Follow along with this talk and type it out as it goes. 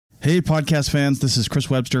Hey, podcast fans, this is Chris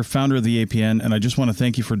Webster, founder of the APN, and I just want to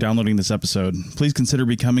thank you for downloading this episode. Please consider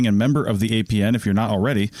becoming a member of the APN if you're not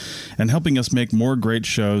already, and helping us make more great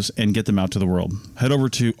shows and get them out to the world. Head over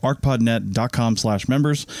to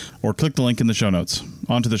ArchPodNet.com/members or click the link in the show notes.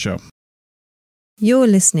 On to the show. You're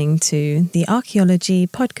listening to the Archaeology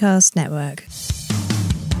Podcast Network.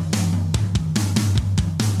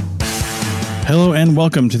 Hello and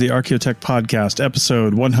welcome to the Archaeotech Podcast,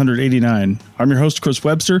 episode 189. I'm your host, Chris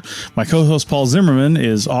Webster. My co-host, Paul Zimmerman,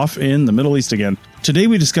 is off in the Middle East again. Today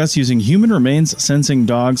we discuss using human remains sensing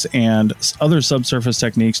dogs and other subsurface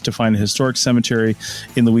techniques to find a historic cemetery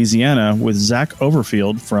in Louisiana with Zach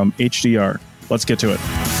Overfield from HDR. Let's get to it.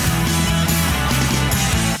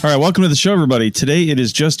 All right, welcome to the show, everybody. Today it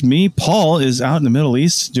is just me. Paul is out in the Middle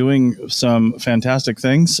East doing some fantastic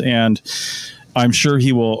things, and I'm sure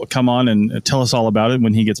he will come on and tell us all about it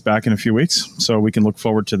when he gets back in a few weeks. So we can look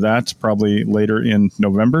forward to that probably later in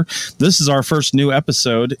November. This is our first new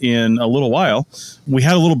episode in a little while. We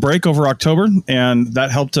had a little break over October, and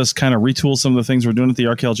that helped us kind of retool some of the things we're doing at the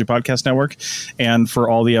Archaeology Podcast Network and for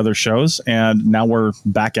all the other shows. And now we're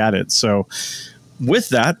back at it. So with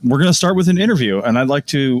that, we're going to start with an interview, and I'd like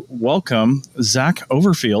to welcome Zach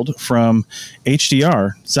Overfield from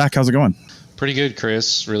HDR. Zach, how's it going? Pretty good,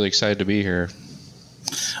 Chris. Really excited to be here.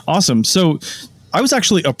 Awesome. So I was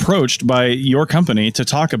actually approached by your company to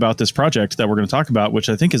talk about this project that we're going to talk about, which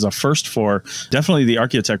I think is a first for definitely the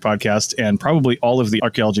Archaeotech podcast and probably all of the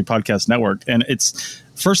Archaeology Podcast Network. And it's,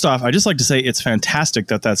 first off, I just like to say it's fantastic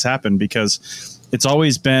that that's happened, because it's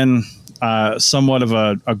always been somewhat of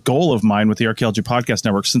a goal of mine with the Archaeology Podcast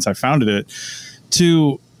Network since I founded it,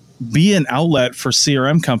 to be an outlet for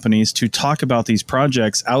CRM companies to talk about these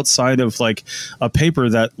projects outside of like a paper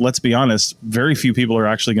that, let's be honest, very few people are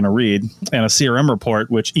actually going to read, and a CRM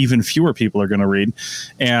report, which even fewer people are going to read.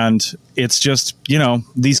 And it's just, you know,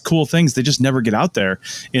 these cool things, they just never get out there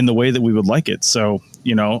in the way that we would like it. So,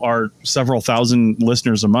 you know, our several thousand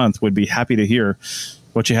listeners a month would be happy to hear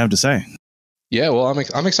what you have to say. Yeah, well,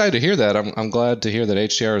 I'm excited to hear that. I'm glad to hear that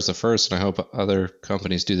HDR is the first, and I hope other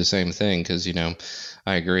companies do the same thing, because, you know,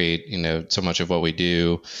 I agree, you know, so much of what we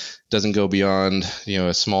do doesn't go beyond, you know,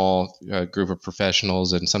 a small group of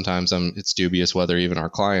professionals, and sometimes it's dubious whether even our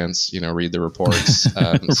clients, you know, read the reports.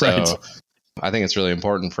 Right. So I think it's really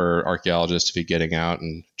important for archaeologists to be getting out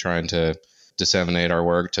and trying to disseminate our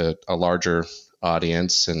work to a larger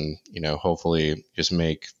audience, and, you know, hopefully just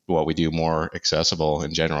make what we do more accessible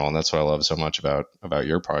in general. And that's what I love so much about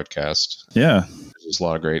your podcast. Yeah, there's a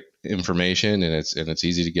lot of great information, and it's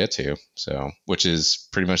easy to get to, so, which is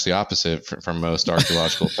pretty much the opposite from most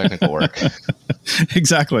archaeological technical work.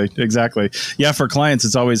 Exactly. Yeah, for clients,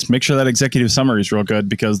 it's always make sure that executive summary is real good,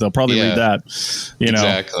 because they'll probably read that, you know.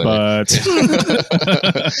 Exactly. But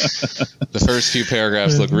the first few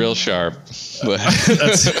paragraphs look real sharp.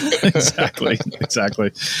 That's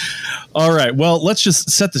exactly. All right. Well, let's just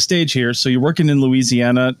set the stage here. So you're working in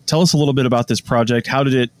Louisiana. Tell us a little bit about this project. How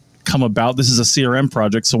did it come about? This is a CRM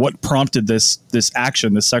project. So what prompted this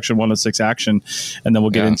action, this Section 106 action? And then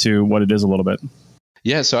we'll get into what it is a little bit.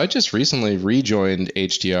 Yeah, so I just recently rejoined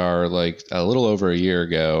HDR like a little over a year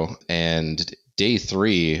ago, and day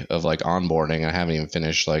 3 of like onboarding, I haven't even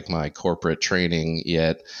finished like my corporate training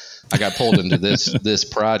yet. I got pulled into this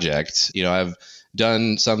project. You know, I've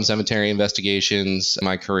done some cemetery investigations in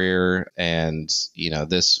my career, and, you know,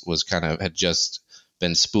 this was had just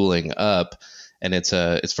been spooling up, and it's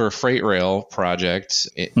for a freight rail project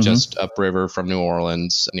just upriver from New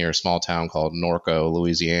Orleans near a small town called Norco,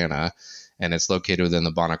 Louisiana. And it's located within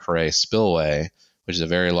the Bonacre Spillway, which is a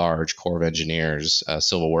very large Corps of Engineers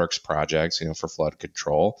civil works project, you know, for flood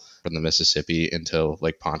control from the Mississippi into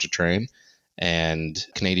Lake Pontchartrain. And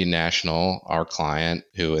Canadian National, our client,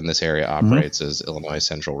 who in this area operates as Illinois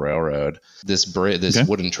Central Railroad, this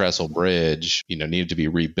wooden trestle bridge, you know, needed to be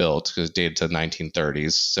rebuilt because it's dated to the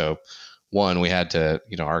 1930s. So one, we had to,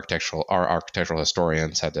 you know, our architectural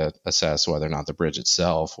historians had to assess whether or not the bridge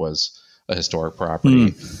itself was a historic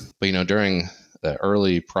property. But, you know, during the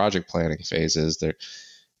early project planning phases,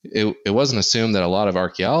 it wasn't assumed that a lot of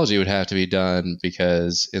archaeology would have to be done,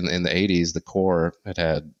 because in the 80s, the Corps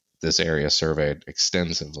had this area surveyed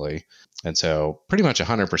extensively. And so pretty much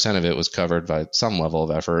 100% of it was covered by some level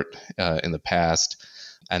of effort in the past.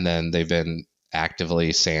 And then they've been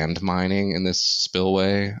actively sand mining in this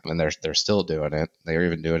spillway, and they're still doing it. They were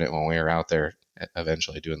even doing it when we were out there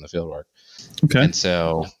eventually doing the field work. Okay. And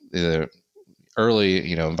so the early,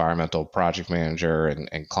 you know, environmental project manager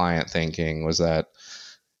and client thinking was that,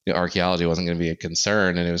 you know, archaeology wasn't going to be a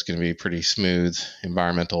concern, and it was going to be a pretty smooth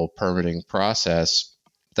environmental permitting process.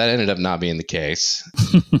 That ended up not being the case.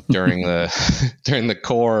 During the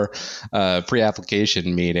core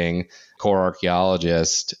pre-application meeting, core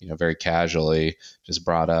archaeologist, very casually just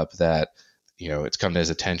brought up that, it's come to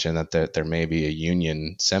his attention that there may be a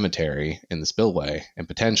Union cemetery in the spillway and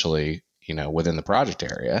potentially, within the project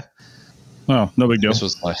area. Oh, no big deal. This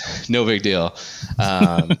was like no big deal.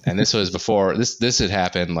 And this was before this had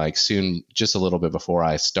happened, like soon, just a little bit before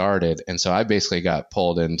I started. And so I basically got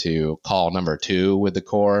pulled into call number 2 with the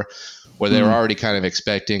Corps, where they were already kind of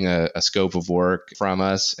expecting a scope of work from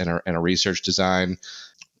us and a research design.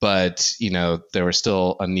 But, there was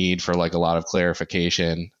still a need for like a lot of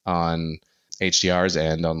clarification on HDR's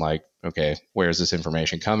end on like, okay, where's this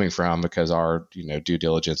information coming from? Because our, due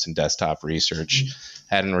diligence and desktop research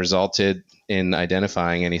hadn't resulted in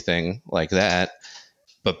identifying anything like that.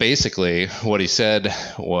 But basically what he said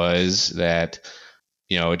was that,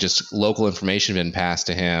 just local information had been passed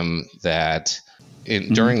to him that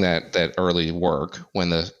during that early work, when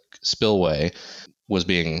the spillway was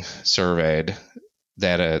being surveyed,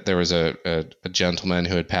 that there was a gentleman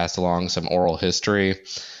who had passed along some oral history.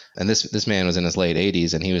 And this man was in his late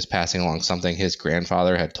 80s, and he was passing along something his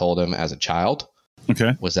grandfather had told him as a child.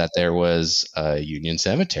 Okay. Was that there was a Union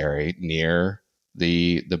cemetery near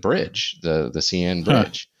the bridge, the CN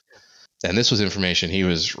bridge. Huh. And this was information he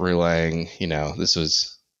was relaying, he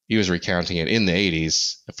was recounting it in the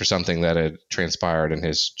 80s for something that had transpired in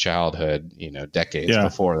his childhood, decades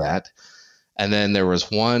before that. And then there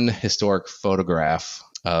was one historic photograph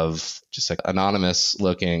of just like anonymous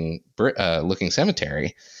looking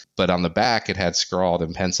cemetery. But on the back, it had scrawled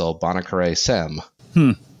in pencil, Bonacare Sem.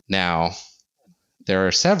 Now, there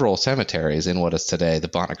are several cemeteries in what is today the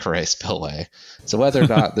Bonacare Spillway. So whether or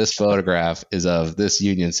not this photograph is of this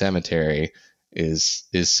Union cemetery is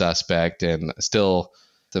suspect. And still,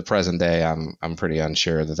 the present day, I'm pretty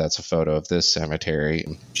unsure that that's a photo of this cemetery.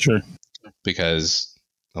 Sure. Because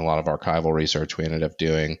a lot of archival research we ended up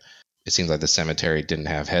doing, it seems like the cemetery didn't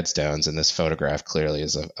have headstones, and this photograph clearly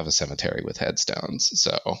is of a cemetery with headstones.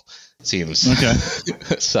 So it seems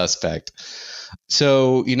suspect.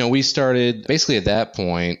 So, we started basically at that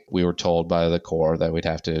point, we were told by the Corps that we'd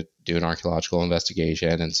have to do an archaeological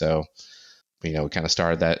investigation. And so, we kind of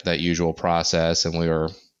started that usual process, and we were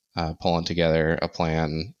pulling together a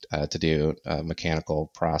plan to do mechanical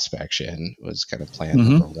prospection was kind of plan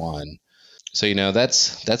number 1. So,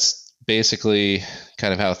 that's basically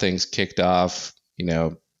kind of how things kicked off,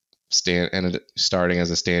 starting as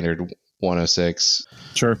a standard 106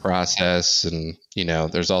 process. And,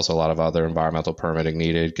 there's also a lot of other environmental permitting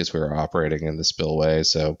needed because we were operating in the spillway.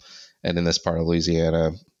 So, and in this part of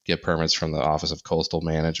Louisiana, get permits from the Office of Coastal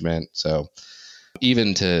Management. So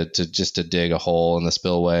even to dig a hole in the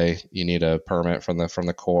spillway, you need a permit from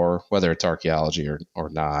the Corps, whether it's archaeology or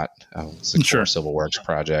not. It's a Corps Civil Works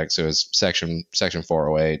project, so it's section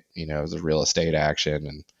 408. The real estate action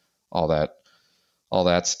and all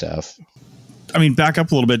that stuff. I mean, back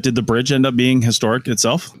up a little bit. Did the bridge end up being historic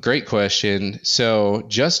itself? Great question. So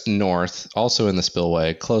just north, also in the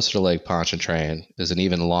spillway, closer to Lake Pontchartrain, is an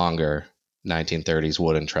even longer 1930s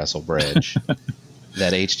wooden trestle bridge.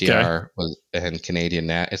 That HDR was and Canadian.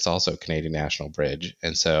 It's also a Canadian National Bridge,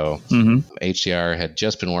 and so HDR had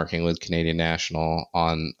just been working with Canadian National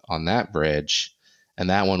on that bridge, and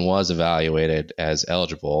that one was evaluated as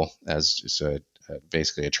eligible as just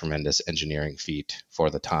basically a tremendous engineering feat for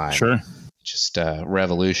the time. Sure, just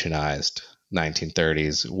revolutionized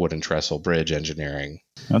 1930s wooden trestle bridge engineering.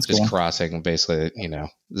 That's just cool. Crossing basically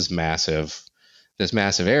this massive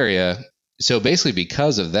area. So basically,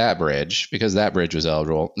 because that bridge was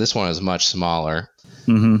eligible, this one is much smaller.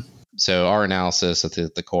 So our analysis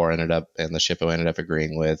that the Corps ended up and the SHPO ended up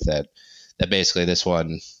agreeing with that basically this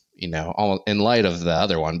one, almost in light of the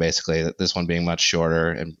other one, basically this one being much shorter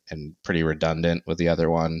and pretty redundant with the other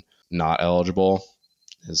one not eligible.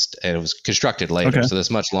 And it was constructed later. Okay. So this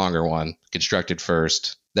much longer one constructed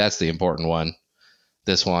first. That's the important one.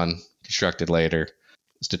 This one constructed later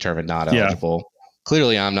was determined not eligible.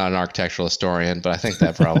 Clearly, I'm not an architectural historian, but I think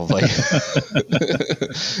that probably hits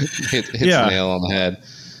the nail on the head.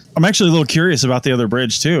 I'm actually a little curious about the other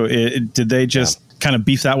bridge, too. Did they just kind of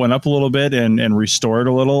beef that one up a little bit and restore it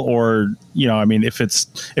a little? Or, if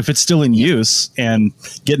it's still in use and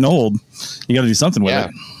getting old, you got to do something with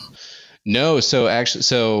it. No, so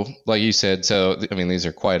like you said, these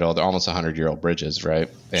are quite old. They're almost 100-year-old bridges,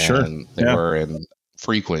 right? And they were in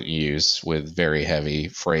frequent use with very heavy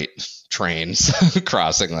freight trains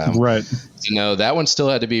crossing them. Right. So, that one still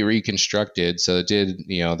had to be reconstructed. So it did,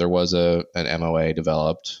 there was an MOA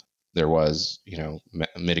developed. There was,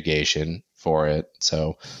 mitigation for it.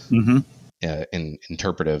 So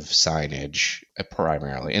interpretive signage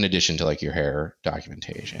primarily, in addition to like your hair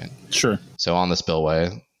documentation. Sure. So on the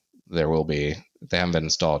spillway, there will be, they haven't been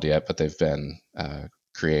installed yet, but they've been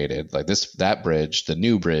created. Like that bridge, the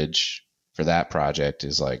new bridge for that project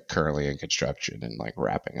is like currently in construction and like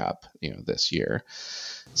wrapping up, this year.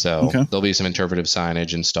 So there'll be some interpretive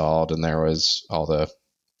signage installed, and there was all the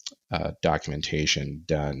documentation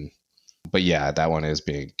done. But yeah, that one is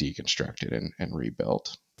being deconstructed and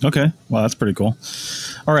rebuilt. Okay. Well, that's pretty cool.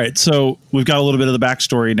 All right. So we've got a little bit of the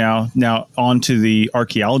backstory now. Now on to the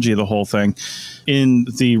archaeology of the whole thing. In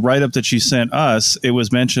the write-up that you sent us, it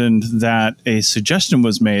was mentioned that a suggestion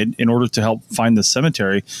was made in order to help find the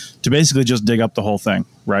cemetery to basically just dig up the whole thing,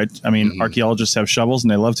 right? I mean, archaeologists have shovels and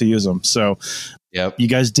they love to use them. So you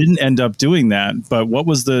guys didn't end up doing that. But what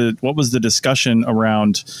was the discussion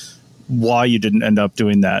around why you didn't end up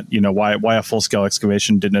doing that? Why a full-scale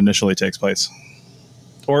excavation didn't initially take place?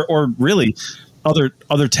 Or really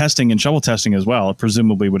other testing and shovel testing as well,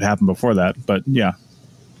 presumably would happen before that. But yeah.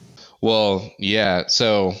 Well, yeah.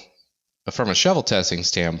 So from a shovel testing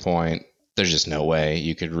standpoint, there's just no way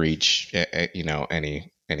you could reach,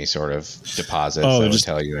 any sort of deposit that would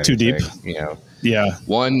tell you anything. Too deep. Yeah.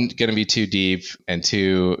 One, going to be too deep, and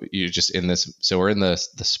two, you're just in this. So we're in the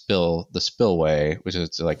spillway, which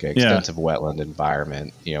is like an extensive wetland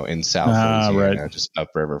environment, in South Louisiana, just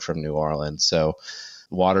upriver from New Orleans. So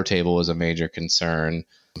water table was a major concern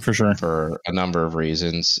for sure for a number of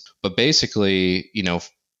reasons. But basically,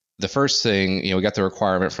 the first thing, we got the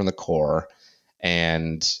requirement from the Corps,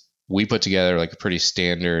 and we put together like a pretty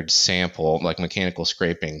standard sample, like mechanical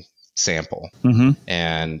scraping sample.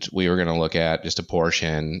 And we were going to look at just a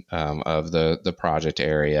portion of the project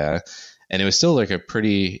area. And it was still like a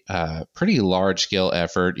pretty large scale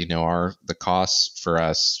effort. The costs for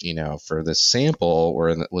us, for this sample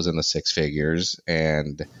was in the six figures,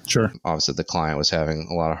 and obviously the client was having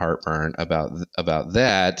a lot of heartburn about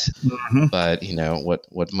that. But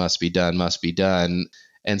what must be done must be done.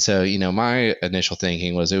 And so, my initial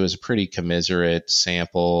thinking was it was a pretty commiserate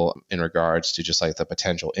sample in regards to just like the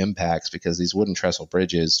potential impacts, because these wooden trestle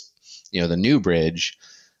bridges, the new bridge,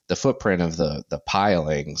 the footprint of the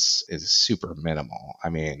pilings is super minimal. I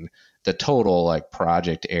mean, the total like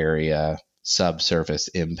project area subsurface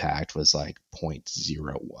impact was like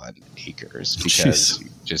 0.01 acres, because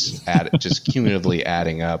just cumulatively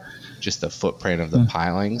adding up just the footprint of the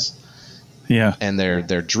pilings. Yeah. And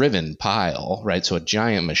they're driven pile, right? So a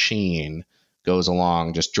giant machine goes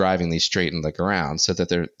along just driving these straight in the ground, so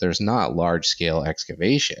that there's not large scale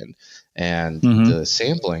excavation. And the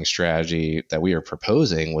sampling strategy that we were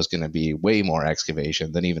proposing was going to be way more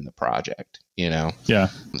excavation than even the project, Yeah.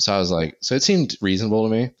 So I was like, so it seemed reasonable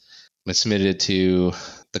to me. I submitted it to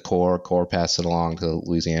the Corps passed it along to the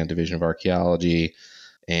Louisiana Division of Archaeology.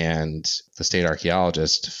 And the state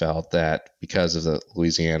archaeologist felt that because of the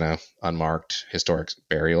Louisiana unmarked historic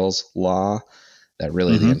burials law, that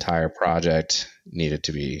really the entire project needed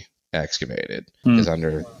to be excavated. Because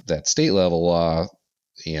under that state level law,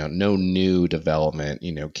 no new development,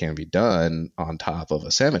 can be done on top of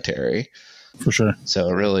a cemetery. For sure. So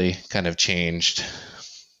it really kind of changed.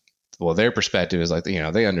 Well, their perspective is like,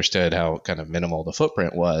 they understood how kind of minimal the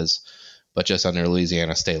footprint was, but just under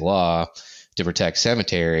Louisiana state law, to protect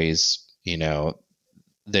cemeteries,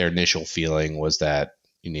 their initial feeling was that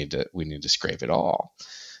we need to scrape it all.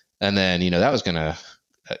 And then, that was going to,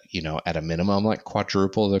 at a minimum, like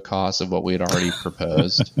quadruple the cost of what we had already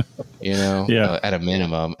proposed, at a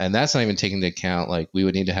minimum. And that's not even taking into account, like we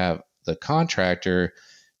would need to have the contractor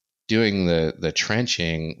doing the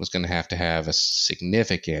trenching was going to have a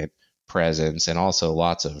significant presence, and also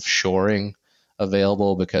lots of shoring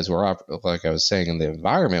available, because like I was saying, in the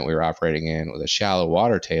environment we were operating in with a shallow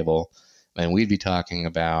water table, and we'd be talking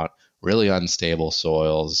about really unstable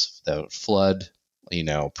soils that would flood,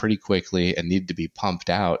 pretty quickly, and need to be pumped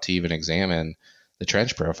out to even examine the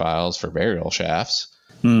trench profiles for burial shafts.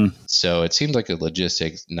 So it seemed like a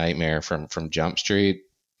logistics nightmare from Jump Street.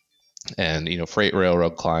 And, freight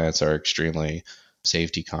railroad clients are extremely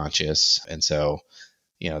safety conscious. And so,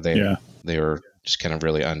 they were just kind of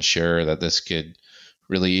really unsure that this could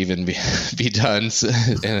really even be done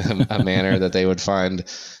in a manner that they would find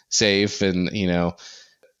safe. And,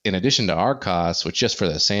 in addition to our costs, which just for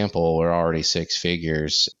the sample were already six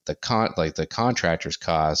figures, the contractor's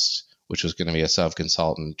cost, which was going to be a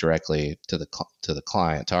sub-consultant directly to the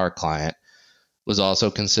client, to our client, was also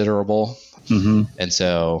considerable. And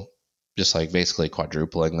so just like basically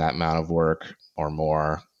quadrupling that amount of work or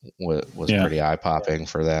more was pretty eye-popping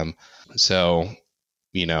for them. So,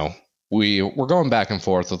 we're going back and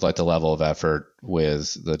forth with like the level of effort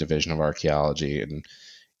with the Division of Archaeology, and,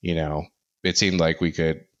 it seemed like we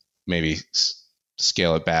could maybe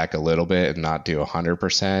scale it back a little bit and not do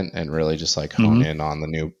 100% and really just like hone in on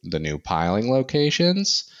the new piling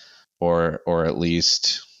locations, or at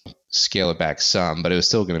least scale it back some, but it was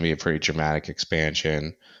still going to be a pretty dramatic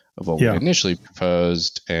expansion of what we initially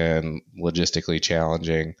proposed and logistically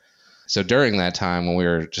challenging. So during that time when we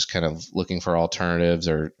were just kind of looking for alternatives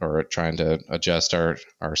or trying to adjust our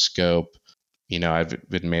scope, I've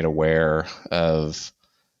been made aware of,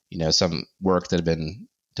 some work that had been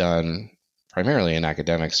done primarily in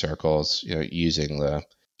academic circles, using the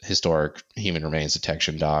historic human remains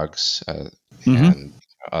detection dogs and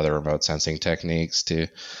other remote sensing techniques to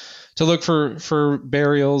look for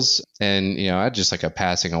burials. And, I had just like a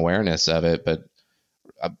passing awareness of it, but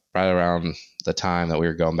right around the time that we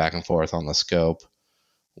were going back and forth on the scope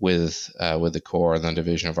with the Corps and the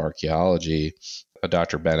Division of Archaeology,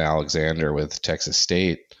 Dr. Ben Alexander with Texas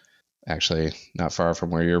State, actually not far from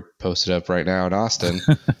where you're posted up right now in Austin,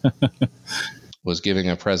 was giving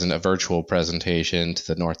a virtual presentation to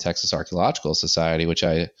the North Texas Archaeological Society, which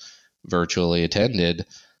I virtually attended,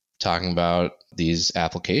 talking about these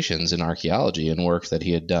applications in archaeology and work that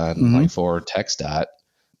he had done like for TxDOT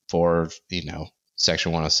for,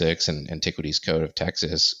 Section 106 and Antiquities Code of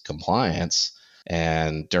Texas compliance.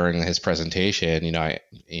 And during his presentation, I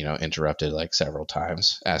interrupted like several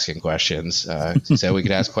times asking questions. He said we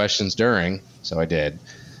could ask questions during, so I did.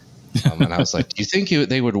 And I was like, do you think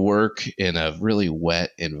they would work in a really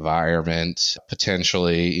wet environment,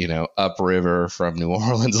 potentially, upriver from New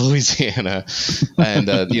Orleans, Louisiana? And,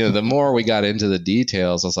 the more we got into the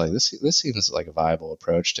details, I was like, this seems like a viable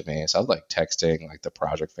approach to me. So I was like texting like the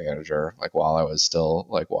project manager, like while I was still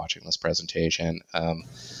like watching this presentation. And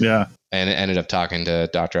ended up talking to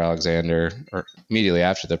Dr. Alexander or immediately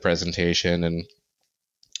after the presentation. And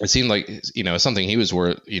it seemed like, something he was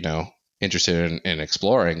interested in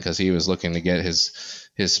exploring, because he was looking to get his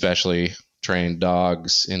specially trained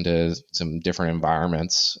dogs into some different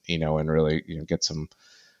environments, and really, get some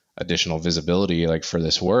additional visibility like for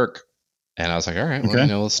this work. And I was like, all right,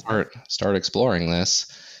 well, let's start exploring this.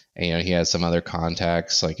 And, he has some other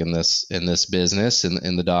contacts like in this business,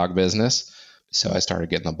 in the dog business. So I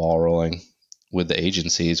started getting the ball rolling with the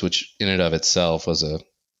agencies, which in and of itself was a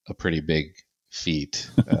pretty big feat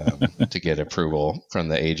to get approval from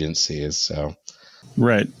the agencies. So,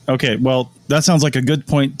 right. Okay. Well, that sounds like a good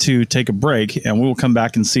point to take a break, and we will come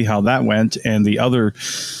back and see how that went and the other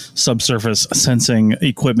subsurface sensing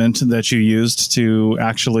equipment that you used to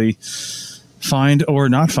actually find or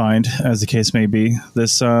not find, as the case may be,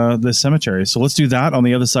 this cemetery. So let's do that on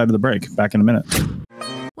the other side of the break. Back in a minute.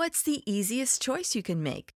 What's the easiest choice you can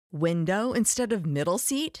make? Window instead of middle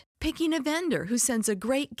seat? Picking a vendor who sends a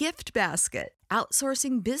great gift basket?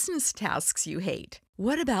 Outsourcing business tasks you hate?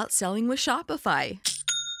 What about selling with Shopify?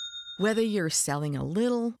 Whether you're selling a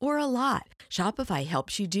little or a lot, Shopify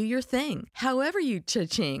helps you do your thing, however you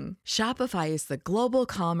cha-ching. Shopify is the global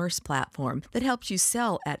commerce platform that helps you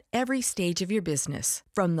sell at every stage of your business.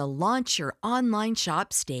 From the launch your online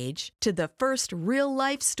shop stage to the first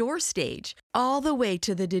real-life store stage, all the way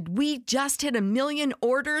to the did we just hit 1 million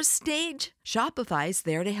orders stage. Shopify's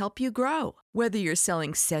there to help you grow. Whether you're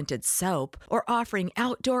selling scented soap or offering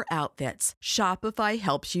outdoor outfits, Shopify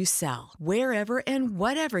helps you sell. Wherever and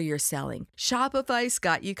whatever you're selling, Shopify's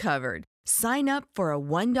got you covered. Sign up for a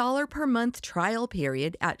 $1 per month trial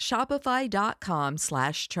period at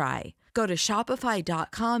shopify.com/try. Go to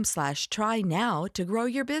shopify.com/try now to grow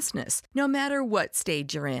your business, no matter what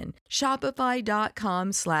stage you're in.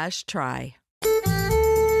 Shopify.com/try.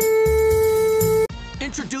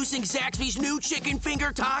 Introducing Zaxby's new chicken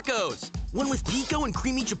finger tacos. One with pico and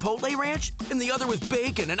creamy chipotle ranch, and the other with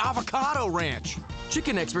bacon and avocado ranch.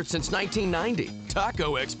 Chicken expert since 1990.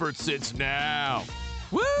 Taco expert since now.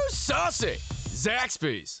 Woo, saucy!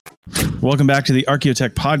 Zaxby's. Welcome back to the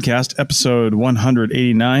Archaeotech Podcast, episode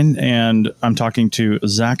 189, and I'm talking to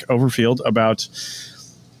Zach Overfield about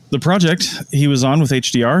the project he was on with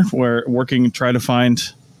HDR, where working to try to find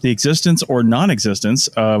the existence or non-existence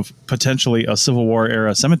of potentially a Civil War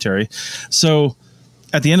era cemetery. So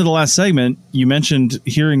at the end of the last segment, you mentioned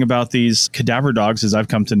hearing about these cadaver dogs, as I've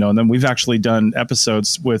come to know them. We've actually done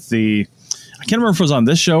episodes with I can't remember if it was on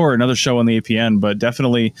this show or another show on the APN, but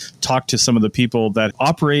definitely talked to some of the people that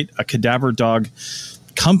operate a cadaver dog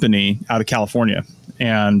company out of California.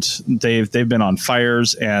 And they've been on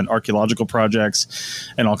fires and archaeological projects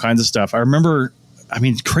and all kinds of stuff. I remember I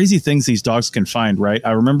mean, crazy things these dogs can find, right?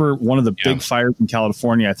 I remember one of the big fires in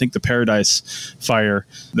California, I think the Paradise fire,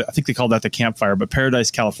 I think they called that the campfire, but Paradise,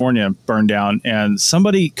 California burned down, and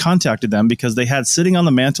somebody contacted them because they had sitting on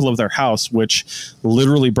the mantle of their house, which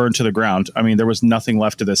literally burned to the ground. I mean, there was nothing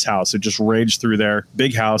left of this house. It just raged through their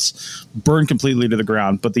big house, burned completely to the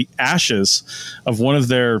ground. But the ashes of one of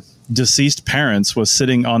their deceased parents was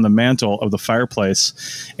sitting on the mantle of the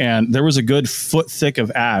fireplace, and there was a good foot thick of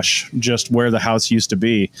ash just where the house used to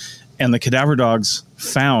be, and the cadaver dogs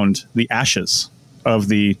found the ashes of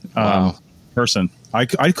the person. I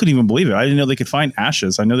couldn't even believe it. I didn't know they could find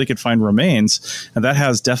ashes. I know they could find remains, and that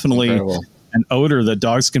has definitely an odor that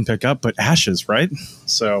dogs can pick up, but ashes, right?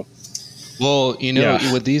 So well, you know,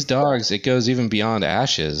 with these dogs, it goes even beyond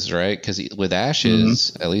ashes, right? Because with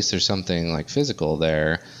ashes, at least there's something like physical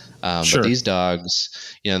there. But these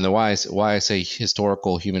dogs, you know, and why I say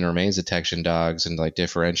historical human remains detection dogs and like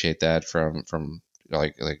differentiate that from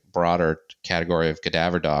like broader category of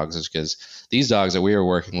cadaver dogs is because these dogs that we are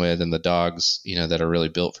working with and the dogs, you know, that are really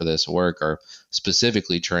built for this work are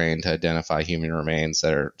specifically trained to identify human remains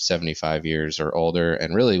that are 75 years or older.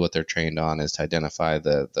 And really what they're trained on is to identify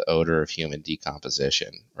the odor of human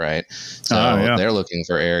decomposition, right? So they're looking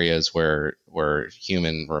for areas where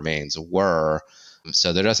human remains were.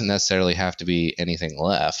 So there doesn't necessarily have to be anything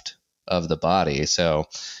left of the body. So,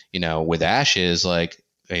 you know, with ashes, like,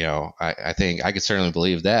 you know, I think I could certainly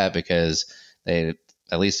believe that because at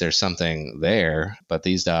least there's something there. But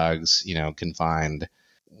these dogs, you know, can find,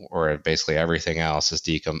 or basically everything else is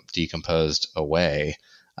decomposed away.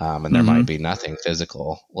 And there might be nothing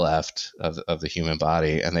physical left of the human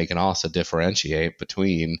body. And they can also differentiate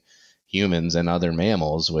between humans and other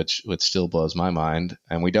mammals, which still blows my mind.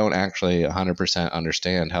 And we don't actually 100%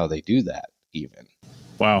 understand how they do that even.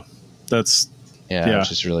 Wow. That's,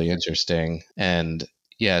 which is really interesting. And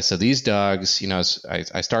so these dogs, you know,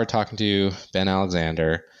 I started talking to Ben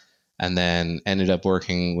Alexander and then ended up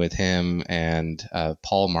working with him and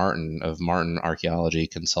Paul Martin of Martin Archaeology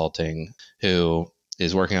Consulting, who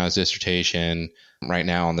is working on his dissertation right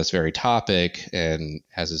now on this very topic and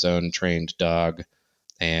has his own trained dog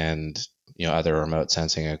and, you know, other remote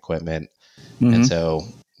sensing equipment. And so,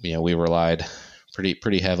 you know, we relied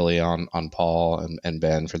pretty heavily on Paul and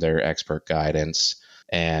Ben for their expert guidance.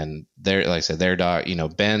 And like I said, their dog, you know,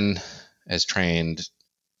 Ben is trained.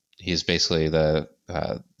 He's basically the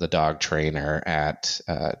dog trainer at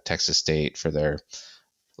Texas State for their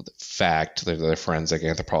forensic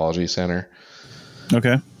anthropology center.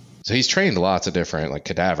 Okay. So he's trained lots of different like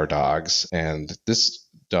cadaver dogs, and this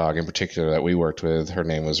dog in particular that we worked with, her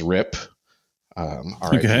name was Rip,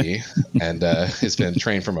 R.I.P. And has been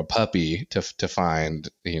trained from a puppy to find,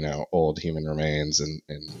 you know, old human remains and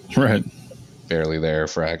barely there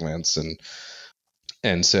fragments and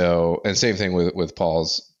same thing with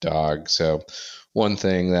Paul's dog. So one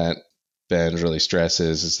thing that Ben really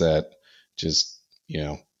stresses is that just, you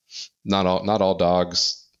know, not all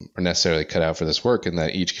dogs are necessarily cut out for this work, and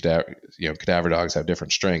that each cadaver dogs have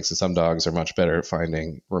different strengths, and some dogs are much better at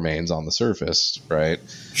finding remains on the surface, right?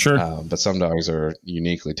 Sure. But some dogs are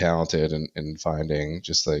uniquely talented in finding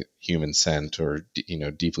just like human scent or, you know,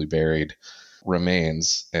 deeply buried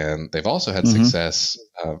remains. And they've also had success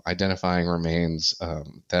identifying remains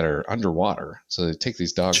that are underwater. So they take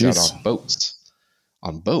these dogs out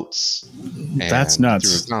on boats. That's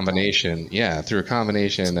nuts. Through a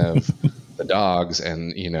combination of the dogs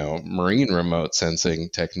and, you know, marine remote sensing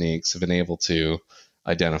techniques have been able to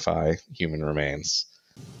identify human remains.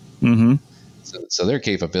 So their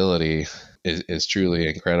capability is truly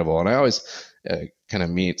incredible. And I always kind of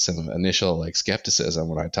meet some initial like skepticism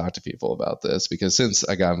when I talk to people about this, because since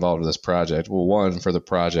I got involved with this project, well, one, for the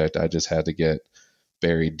project, I just had to get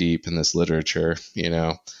buried deep in this literature, you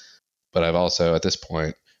know, but I've also at this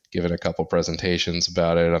point given a couple presentations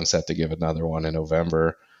about it. I'm set to give another one in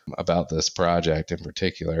November about this project in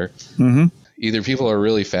particular. Either people are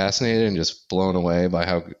really fascinated and just blown away by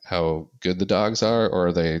how good the dogs are,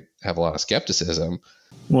 or they have a lot of skepticism.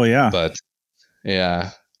 But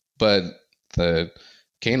the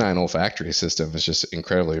canine olfactory system is just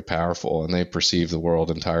incredibly powerful, and they perceive the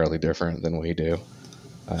world entirely different than we do.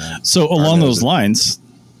 So along those lines,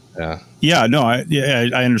 I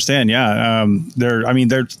understand.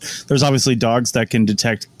 There's obviously dogs that can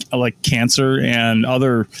detect like cancer and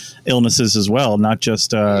other illnesses as well, not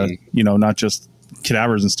just not just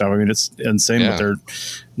cadavers and stuff. I mean, it's insane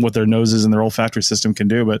what their noses and their olfactory system can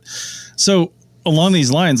do. But so along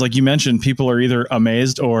these lines, like you mentioned, people are either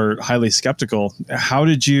amazed or highly skeptical. How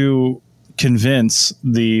did you convince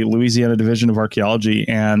the Louisiana Division of Archaeology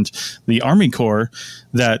and the Army Corps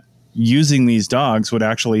that using these dogs would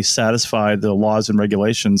actually satisfy the laws and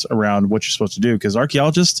regulations around what you're supposed to do. Because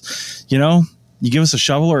archaeologists, you give us a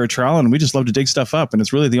shovel or a trowel and we just love to dig stuff up. And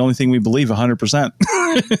it's really the only thing we believe 100%.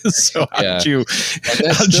 So how did you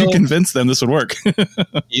convince them this would work? So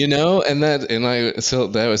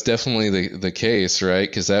that was definitely the case, right?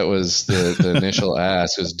 Because that was the initial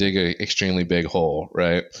ask, was dig an extremely big hole,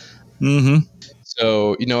 right? Mm-hmm.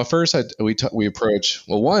 So, at first we approached,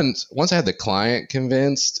 once I had the client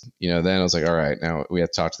convinced, then I was like, all right, now we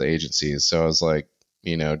have to talk to the agencies. So I was like,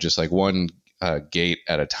 just like one gate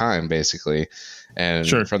at a time, basically. And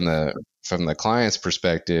sure. from the client's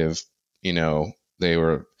perspective, they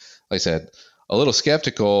were, like I said, a little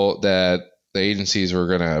skeptical that the agencies were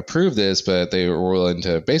going to approve this, but they were willing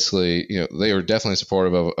to basically, they were definitely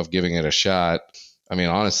supportive of giving it a shot. I mean,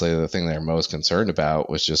 honestly, the thing they're most concerned about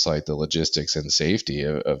was just like the logistics and safety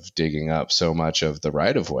of digging up so much of the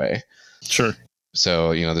right of way. Sure.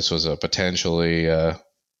 So, this was a potentially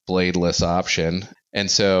bladeless option. And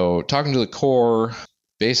so talking to the Corps,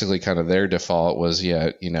 basically kind of their default was,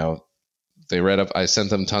 they read up, I sent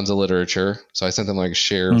them tons of literature. So I sent them like a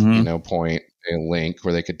share, point, a link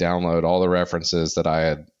where they could download all the references that I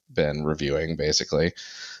had been reviewing, basically.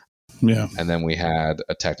 Yeah. And then we had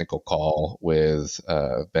a technical call with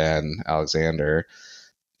Ben Alexander.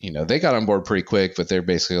 They got on board pretty quick, but they're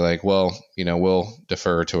basically like, well, we'll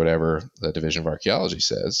defer to whatever the Division of Archaeology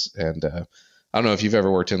says. And I don't know if you've ever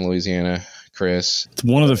worked in Louisiana, Chris. It's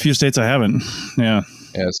one of the few states I haven't. Yeah.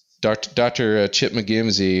 Yes. Dr. Chip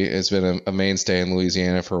McGimsey has been a mainstay in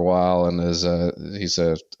Louisiana for a while, and he's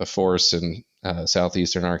a force in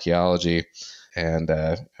southeastern archaeology. And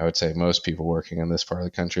I would say most people working in this part of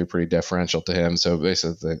the country are pretty deferential to him. So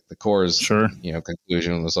basically, the Corps' sure.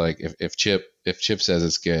 Conclusion was like, if Chip says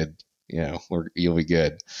it's good, you'll be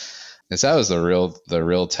good. And so that was the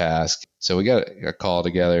real task. So we got a call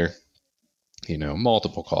together,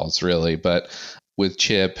 multiple calls really, but with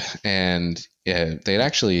Chip, and they'd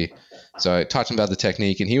actually. So I talked to him about the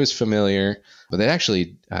technique, and he was familiar, but they'd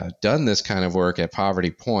actually done this kind of work at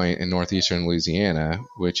Poverty Point in northeastern Louisiana,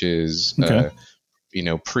 which is,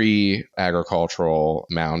 pre-agricultural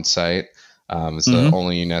mound site. It's the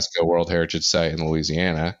only UNESCO World Heritage Site in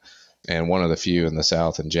Louisiana, and one of the few in the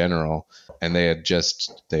South in general. And they had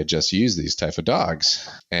just used these type of dogs,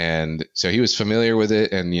 and so he was familiar with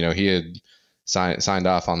it, and he had signed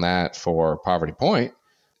off on that for Poverty Point,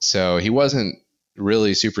 so he wasn't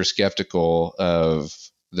really super skeptical of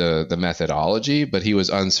the methodology, but he was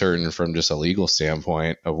uncertain from just a legal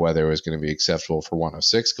standpoint of whether it was going to be acceptable for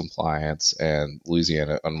 106 compliance and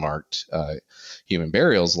Louisiana unmarked human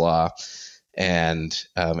burials law. And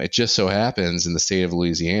it just so happens in the state of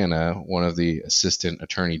Louisiana, one of the assistant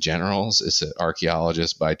attorney generals is an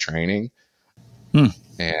archaeologist by training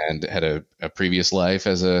and had a previous life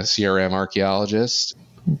as a CRM archaeologist.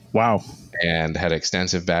 Wow. And had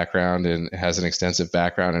extensive background and has an extensive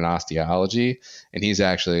background in osteology. And he's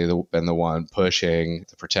actually been the one pushing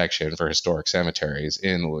the protection for historic cemeteries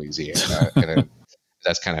in Louisiana. And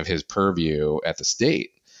that's kind of his purview at the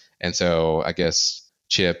state. And so I guess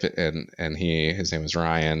Chip and his name was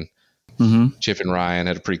Ryan. Mm-hmm. Chip and Ryan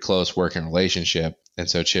had a pretty close working relationship. And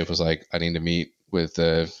so Chip was like, I need to meet with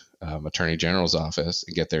the Attorney General's office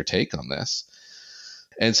and get their take on this.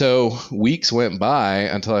 And so weeks went by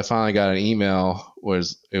until I finally got an email.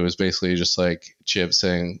 It was basically just like Chip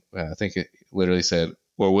saying, I think it literally said,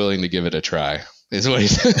 "We're willing to give it a try," is what he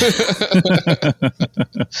said.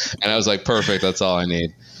 And I was like, perfect. That's all I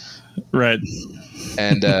need. Right.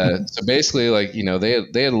 And so basically, like,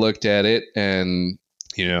 they had looked at it, and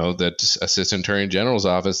the Assistant Attorney General's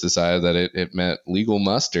office decided that it met legal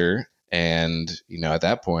muster. And, at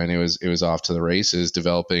that point it was off to the races,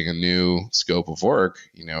 developing a new scope of work,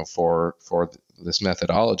 for this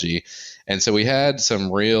methodology. And so we had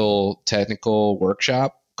some real technical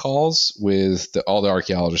workshop calls with all the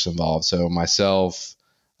archaeologists involved. So myself,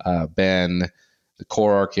 Ben, the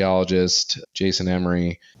Corps archaeologist, Jason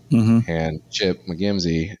Emery, and Chip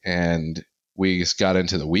McGimsey. And we just got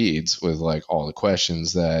into the weeds with like all the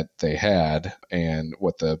questions that they had and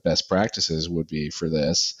what the best practices would be for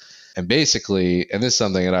this. And basically, and this is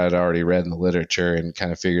something that I had already read in the literature and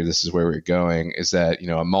kind of figured this is where we're going, is that,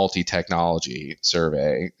 a multi-technology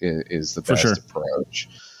survey is the best approach.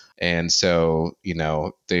 And so,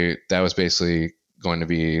 that was basically going to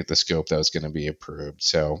be the scope that was going to be approved.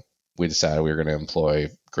 So we decided we were going to employ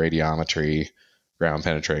gradiometry, ground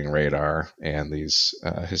penetrating radar, and these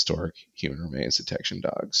historic human remains detection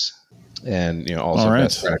dogs. And, also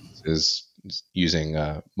best practices using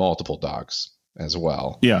multiple dogs as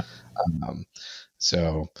well. Yeah.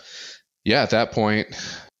 So, at that point,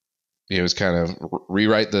 it was kind of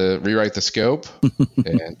rewrite the scope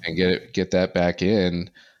and get that back in.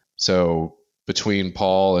 So between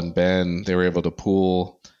Paul and Ben, they were able to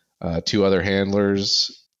pool 2 other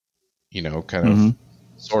handlers, kind of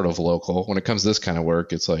sort of local. When it comes to this kind of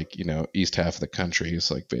work, it's like, east half of the country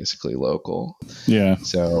is like basically local. Yeah.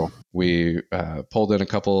 So we pulled in a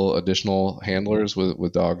couple additional handlers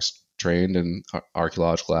with dogs trained in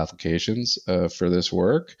archaeological applications for this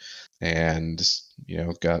work, and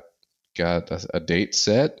got a date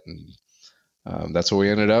set, and that's what we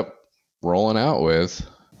ended up rolling out with.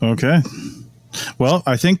 Okay. Well,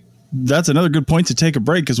 I think that's another good point to take a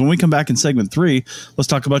break, because when we come back in segment 3, let's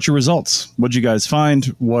talk about your results. What did you guys find?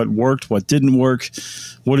 What worked? What didn't work?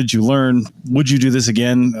 What did you learn? Would you do this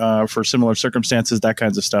again for similar circumstances? That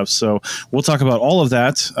kinds of stuff. So we'll talk about all of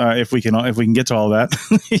that if we can get to all of that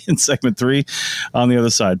in segment 3 on the other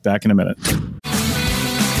side. Back in a minute.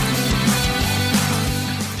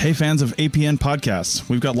 Hey, fans of APN podcasts,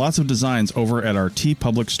 we've got lots of designs over at our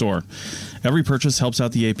TeePublic store. Every purchase helps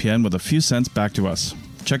out the APN with a few cents back to us.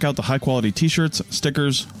 Check out the high-quality t-shirts,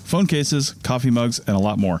 stickers, phone cases, coffee mugs, and a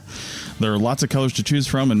lot more. There are lots of colors to choose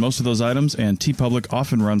from in most of those items, and TeePublic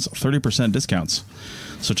often runs 30% discounts.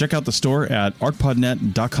 So check out the store at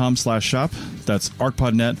ArchPodNet.com/shop. That's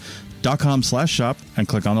ArchPodNet.com/shop, and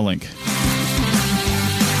click on the link.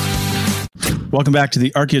 Welcome back to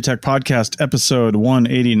the Archaeotech Podcast, episode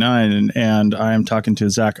 189, and I am talking to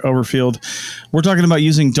Zach Overfield. We're talking about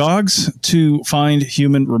using dogs to find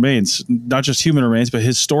human remains, not just human remains, but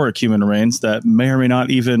historic human remains that may or may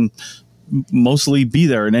not even mostly be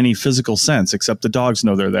there in any physical sense, except the dogs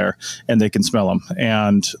know they're there and they can smell them,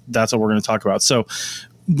 and that's what we're going to talk about. So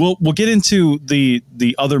we'll get into the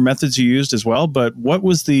other methods you used as well, but what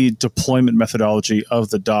was the deployment methodology of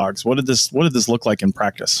the dogs? What did this look like in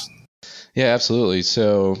practice? Yeah, absolutely.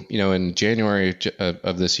 So, in January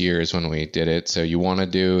of this year is when we did it. So you want to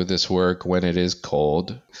do this work when it is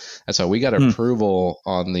cold. And so we got approval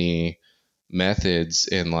on the methods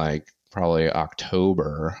in like probably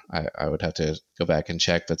October. I would have to go back and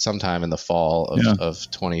check, but sometime in the fall of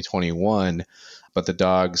 2021. But the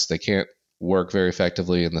dogs, they can't work very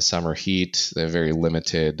effectively in the summer heat. They have very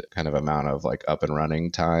limited kind of amount of like up and running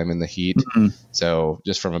time in the heat. So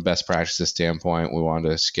just from a best practices standpoint, we wanted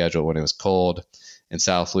to schedule when it was cold. In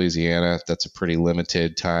South Louisiana, that's a pretty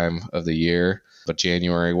limited time of the year, but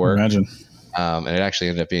January worked. Imagine. And it actually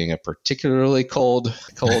ended up being a particularly cold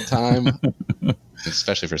time,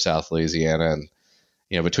 especially for South Louisiana. And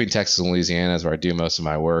between Texas and Louisiana is where I do most of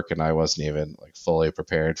my work, and I wasn't even like fully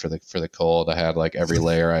prepared for the cold. I had like every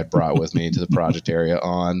layer I brought with me to the project area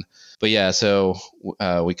on. But yeah, so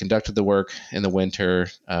we conducted the work in the winter.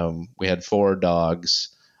 We had 4 dogs.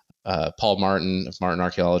 Paul Martin of Martin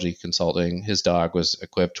Archaeology Consulting, his dog was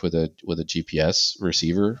equipped with a GPS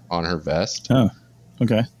receiver on her vest. Oh,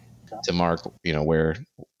 okay. To mark, where,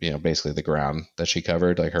 basically the ground that she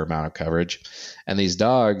covered, like her amount of coverage. And these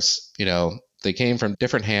dogs, they came from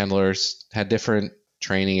different handlers, had different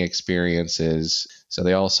training experiences. So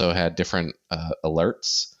they also had different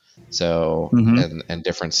alerts. So, and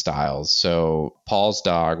different styles. So Paul's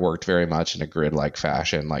dog worked very much in a grid-like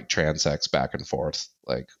fashion, like transects back and forth,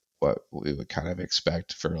 like what we would kind of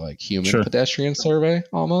expect for like human pedestrian survey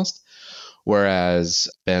almost. Whereas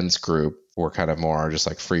Ben's group were kind of more just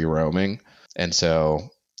like free roaming. And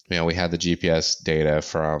so, we had the GPS data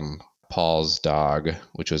from Paul's dog,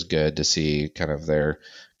 which was good to see kind of their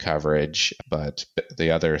coverage, but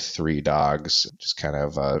the other 3 dogs just kind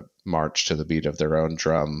of marched to the beat of their own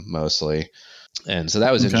drum mostly. And so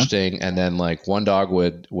that was interesting. And then like one dog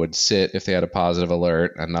would sit if they had a positive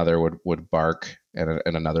alert, another would bark, and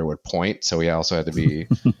another would point. So we also had to be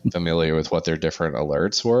familiar with what their different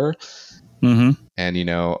alerts were. And,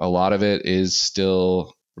 a lot of it is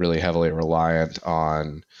still really heavily reliant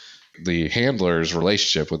on the handler's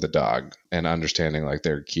relationship with the dog and understanding like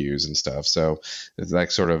their cues and stuff. So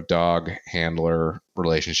that sort of dog handler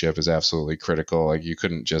relationship is absolutely critical. Like you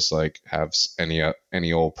couldn't just like have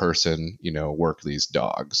any old person, work these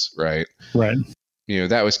dogs. Right. Right.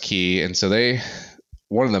 That was key. And so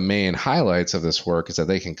one of the main highlights of this work is that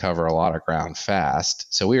they can cover a lot of ground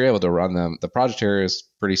fast. So we were able to run them. The project area is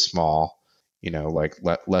pretty small, like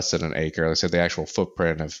less than an acre. Like I said, the actual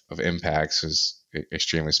footprint of impacts is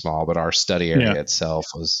extremely small, but our study area itself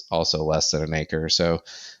was also less than an acre. So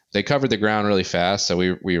they covered the ground really fast. So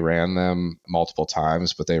we ran them multiple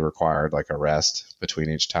times, but they required like a rest between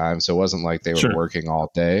each time. So it wasn't like they were working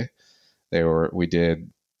all day. We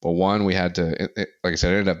had to, like I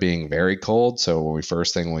said, it ended up being very cold. So when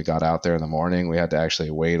we got out there in the morning, we had to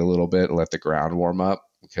actually wait a little bit and let the ground warm up,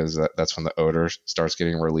 because that's when the odor starts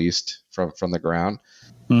getting released from the ground.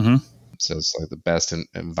 So it's like the best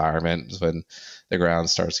environment when the ground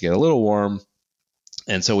starts to get a little warm.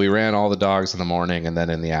 And so we ran all the dogs in the morning and then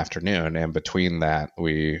in the afternoon. And between that,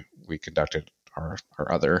 we conducted our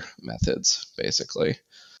other methods, basically.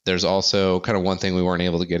 There's also kind of one thing we weren't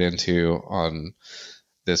able to get into on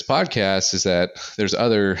this podcast is that there's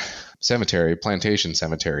other plantation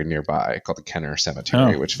cemetery nearby called the Kenner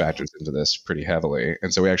Cemetery, which factors into this pretty heavily.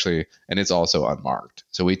 And so and it's also unmarked.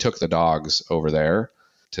 So we took the dogs over there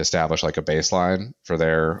to establish like a baseline for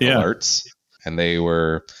their alerts. And they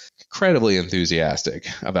were incredibly enthusiastic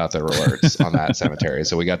about their alerts on that cemetery.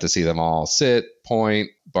 So we got to see them all sit,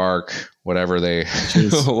 point, bark, whatever their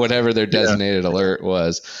designated alert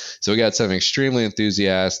was. So we got some extremely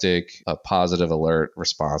enthusiastic, positive alert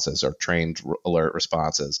responses or trained alert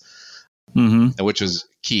responses, which was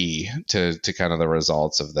key to kind of the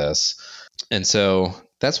results of this. And so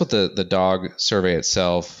that's what the dog survey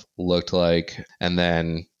itself looked like. And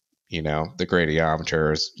then the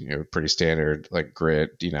gradiometer is, pretty standard, like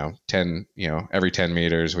grid, 10, every 10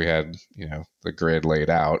 meters, we had, the grid laid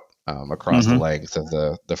out across the length of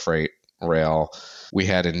the freight rail. We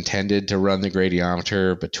had intended to run the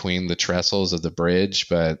gradiometer between the trestles of the bridge,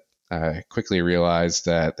 but I quickly realized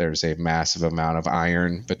that there's a massive amount of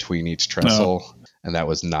iron between each trestle, and that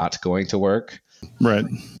was not going to work. Right.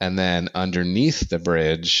 And then underneath the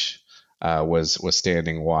bridge, was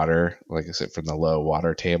standing water, like I said, from the low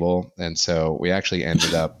water table. And so we actually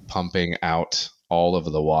ended up pumping out all of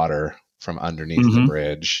the water from underneath the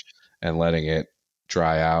bridge and letting it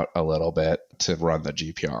dry out a little bit to run the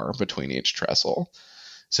GPR between each trestle.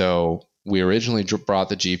 So we originally brought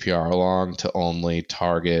the GPR along to only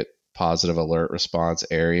target positive alert response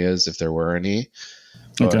areas if there were any.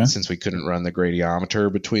 But since we couldn't run the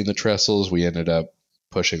gradiometer between the trestles, we ended up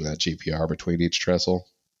pushing that GPR between each trestle.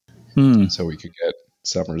 So we could get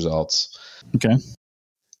some results. Okay.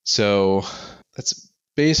 So that's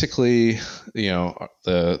basically,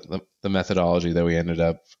 the methodology that we ended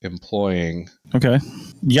up employing. Okay.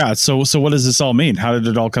 Yeah. So what does this all mean? How did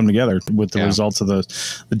it all come together with the results of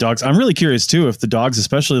the dogs? I'm really curious too, if the dogs,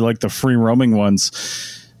 especially like the free roaming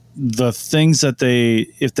ones, the things that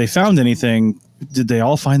if they found anything, did they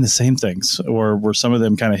all find the same things, or were some of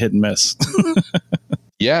them kind of hit and miss?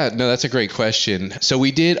 Yeah, no, that's a great question. So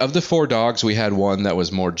we did, of the 4 dogs, we had one that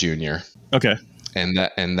was more junior. Okay. And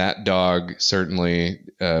that dog certainly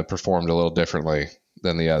performed a little differently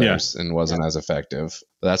than the others and wasn't as effective.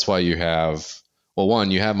 But that's why you have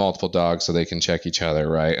multiple dogs so they can check each other,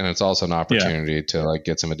 right? And it's also an opportunity to like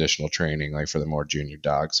get some additional training, like for the more junior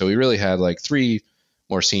dogs. So we really had like 3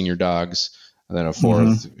 more senior dogs and then a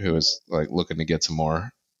 4th who was like looking to get some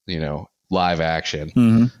more, live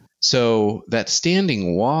action. So that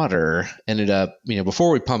standing water ended up,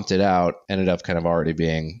 before we pumped it out, ended up kind of already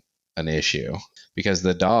being an issue because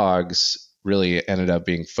the dogs really ended up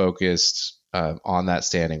being focused on that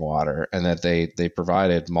standing water, and that they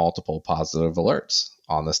provided multiple positive alerts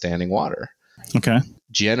on the standing water. Okay.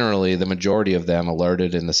 Generally, the majority of them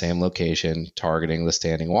alerted in the same location targeting the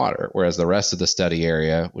standing water, whereas the rest of the study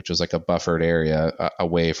area, which was like a buffered area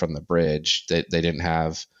away from the bridge, they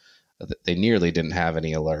nearly didn't have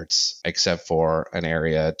any alerts except for an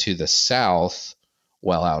area to the south,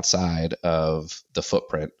 well outside of the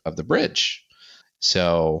footprint of the bridge.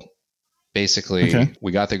 So basically,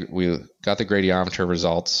 we got the gradiometer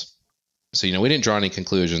results. So, we didn't draw any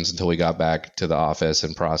conclusions until we got back to the office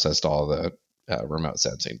and processed all the remote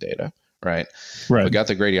sensing data. Right. We got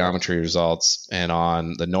the gradiometry results, and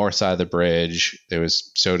on the north side of the bridge, it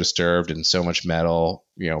was so disturbed and so much metal,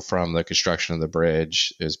 from the construction of the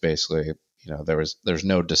bridge. It was basically, there's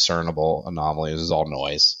no discernible anomalies. It was all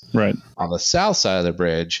noise. Right. On the south side of the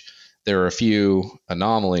bridge, there were a few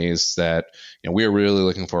anomalies that, we were really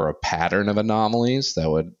looking for a pattern of anomalies that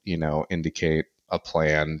would, indicate a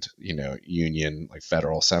planned, union, like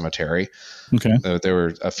federal cemetery. Okay. There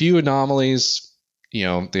were a few anomalies.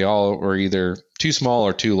 They all were either too small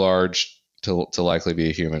or too large to likely be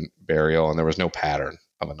a human burial, and there was no pattern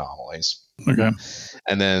of anomalies. Okay.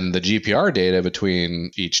 And then the GPR data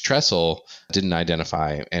between each trestle didn't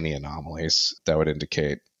identify any anomalies that would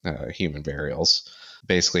indicate human burials.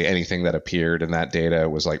 Basically, anything that appeared in that data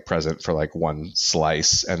was like present for like one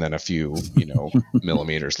slice, and then a few,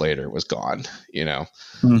 millimeters later it was gone,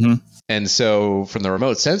 And so from the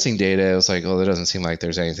remote sensing data, it was like, there doesn't seem like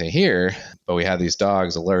there's anything here. But we had these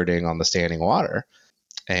dogs alerting on the standing water.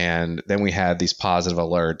 And then we had these positive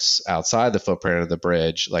alerts outside the footprint of the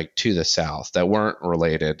bridge, like to the south, that weren't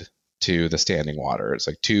related to the standing water. It's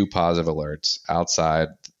like 2 positive alerts outside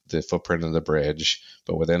the footprint of the bridge,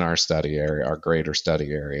 but within our study area, our greater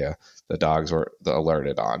study area, the dogs were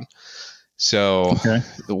alerted on. So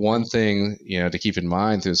the one thing, to keep in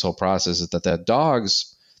mind through this whole process is that the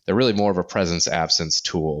dogs, they're really more of a presence absence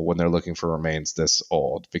tool when they're looking for remains this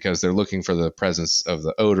old, because they're looking for the presence of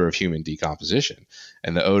the odor of human decomposition.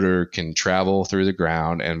 And the odor can travel through the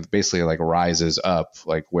ground and basically like rises up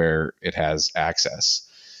like where it has access.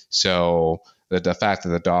 So the fact that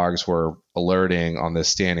the dogs were alerting on this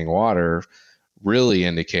standing water really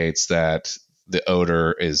indicates that the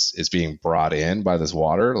odor is being brought in by this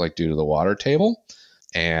water, like due to the water table.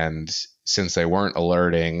 And since they weren't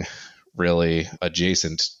alerting really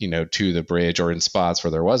adjacent, to the bridge or in spots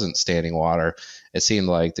where there wasn't standing water, it seemed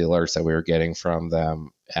like the alerts that we were getting from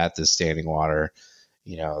them at the standing water,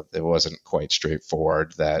 it wasn't quite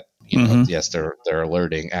straightforward that, yes, they're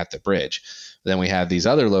alerting at the bridge. Then we had these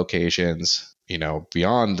other locations,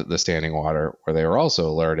 beyond the standing water where they were also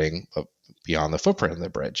alerting, but beyond the footprint of the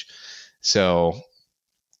bridge. So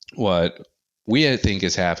what we think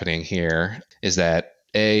is happening here is that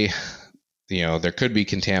there could be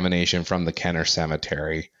contamination from the Kenner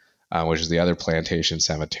Cemetery, which is the other plantation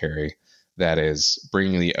cemetery that is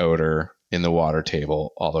bringing the odor in the water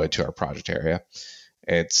table all the way to our project area.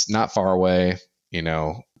 It's not far away,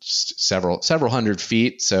 just several hundred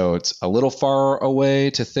feet. So it's a little far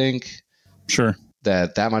away to think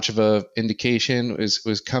that much of a indication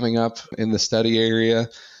was coming up in the study area,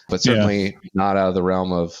 but certainly not out of the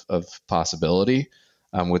realm of possibility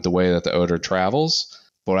with the way that the odor travels.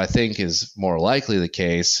 What I think is more likely the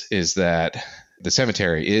case is that the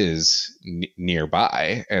cemetery is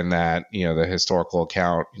nearby, and that, the historical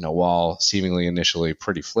account, while seemingly initially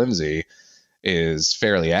pretty flimsy, is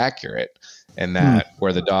fairly accurate, and that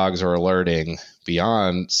where the dogs are alerting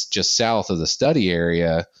beyond just south of the study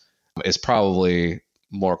area is probably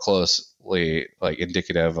more closely like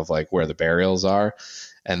indicative of like where the burials are,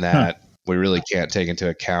 and that we really can't take into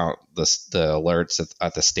account the alerts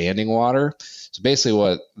at the standing water. So basically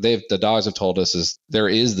what the dogs have told us is there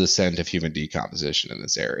is the scent of human decomposition in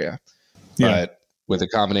this area. But with a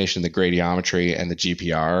combination of the gradiometry and the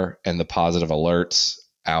GPR and the positive alerts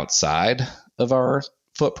outside of our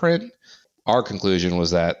footprint, our conclusion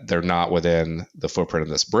was that they're not within the footprint of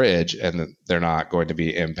this bridge, and that they're not going to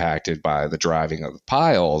be impacted by the driving of the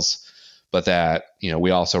piles, but that,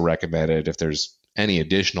 we also recommended if there's any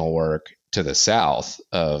additional work to the south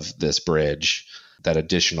of this bridge, that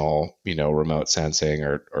additional, remote sensing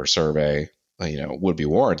or survey, would be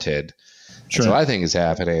warranted. Sure. So I think is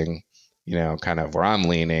happening, kind of where I'm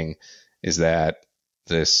leaning is that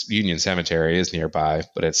this Union Cemetery is nearby,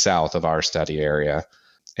 but it's south of our study area,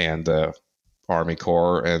 and the Army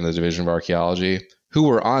Corps and the Division of Archaeology, who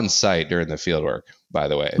were on site during the fieldwork, by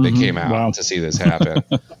the way, they came out to see this happen,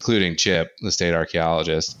 including Chip, the state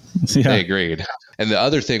archaeologist. They agreed. And the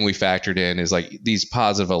other thing we factored in is like these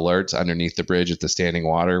positive alerts underneath the bridge at the standing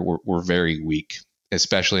water were very weak,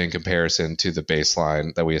 especially in comparison to the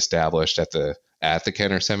baseline that we established at the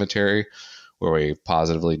Kenner Cemetery, where we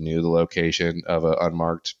positively knew the location of an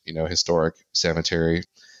unmarked, historic cemetery.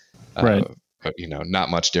 Right. But,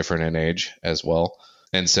 not much different in age as well.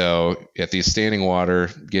 And so at these standing water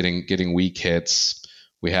getting weak hits,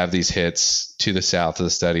 we have these hits to the south of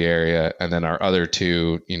the study area, and then our other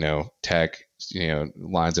two, tech,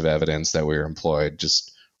 lines of evidence that we were employed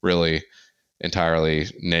just really entirely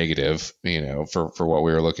negative, for what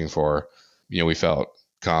we were looking for. We felt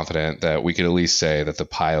confident that we could at least say that the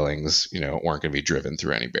pilings, weren't going to be driven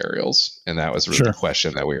through any burials. And that was really the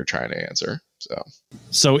question that we were trying to answer.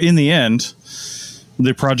 So in the end,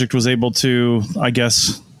 the project was able to, I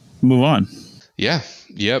guess, move on. Yeah.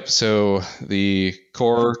 Yep. So the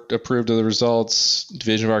Corps approved of the results,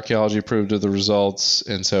 Division of Archaeology approved of the results.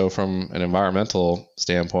 And so from an environmental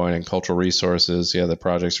standpoint and cultural resources, the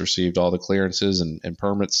project's received all the clearances and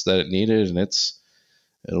permits that it needed, and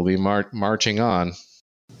it'll be marching on.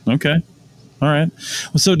 Okay. All right.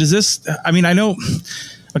 So does this, I know,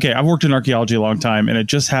 okay, I've worked in archaeology a long time, and it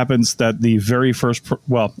just happens that the very first,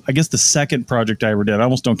 I guess the second project I ever did, I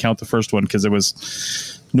almost don't count the first one because it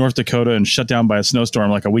was North Dakota and shut down by a snowstorm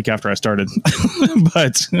like a week after I started.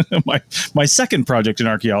 But my second project in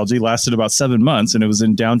archaeology lasted about 7 months, and it was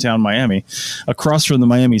in downtown Miami, across from the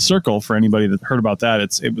Miami Circle. For anybody that heard about that,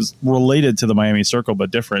 it was related to the Miami Circle, but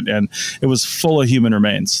different. And it was full of human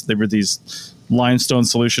remains. They were these limestone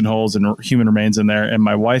solution holes and human remains in there. And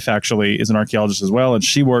my wife actually is an archaeologist as well. And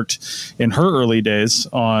she worked in her early days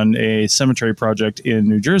on a cemetery project in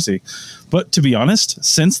New Jersey. But to be honest,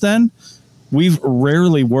 since then, we've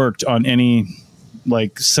rarely worked on any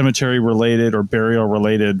like cemetery related or burial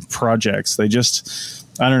related projects. They just,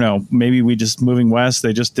 I don't know, maybe we just moving west,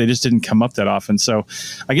 they just didn't come up that often. So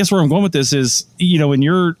I guess where I'm going with this is, in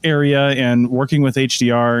your area and working with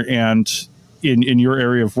HDR and in your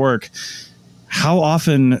area of work, how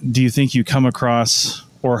often do you think you come across,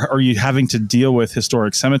 or are you having to deal with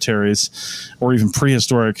historic cemeteries or even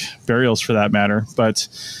prehistoric burials for that matter? But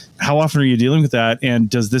how often are you dealing with that? And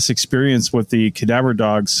does this experience with the cadaver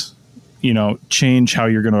dogs, change how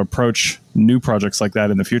you're going to approach new projects like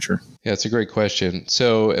that in the future? Yeah, it's a great question.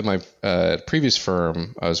 So at my previous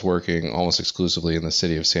firm, I was working almost exclusively in the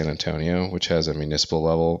city of San Antonio, which has a municipal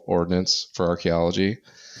level ordinance for archaeology.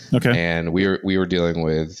 Okay. And we were dealing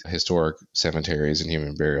with historic cemeteries and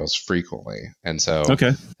human burials frequently. And so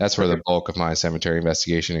that's where the bulk of my cemetery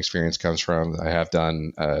investigation experience comes from. I have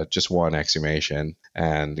done just one exhumation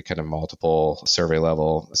and kind of multiple survey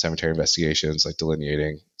level cemetery investigations, like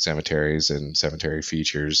delineating cemeteries and cemetery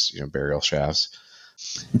features, burial shafts,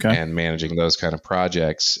 and managing those kind of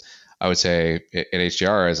projects. I would say at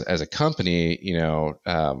HDR as a company,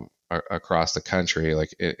 across the country,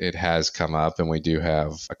 like it has come up, and we do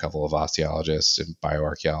have a couple of osteologists and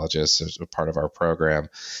bioarchaeologists as a part of our program.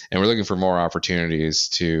 And we're looking for more opportunities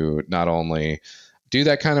to not only do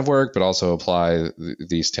that kind of work, but also apply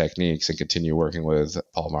these techniques and continue working with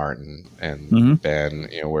Paul Martin and Ben,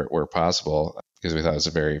 where possible, because we thought it was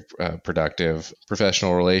a very productive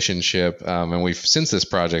professional relationship. And we've, since this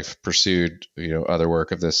project, pursued, other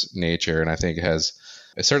work of this nature. And I think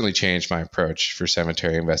it certainly changed my approach for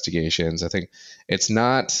cemetery investigations. I think it's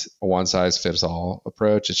not a one size fits all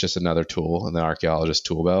approach. It's just another tool in the archaeologist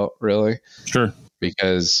tool belt, really. Sure.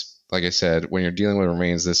 Because like I said, when you're dealing with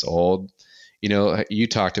remains this old, you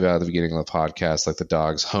talked about at the beginning of the podcast, like the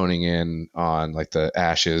dogs honing in on like the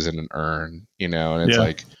ashes in an urn, and it's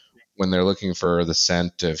like when they're looking for the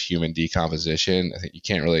scent of human decomposition, I think you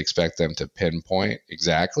can't really expect them to pinpoint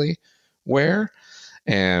exactly where.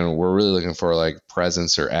 And we're really looking for like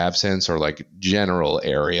presence or absence or like general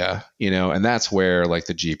area, and that's where like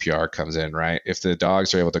the GPR comes in, right? If the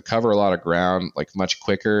dogs are able to cover a lot of ground like much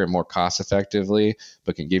quicker and more cost effectively,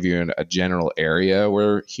 but can give you a general area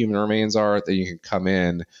where human remains are, then you can come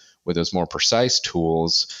in with those more precise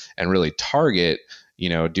tools and really target,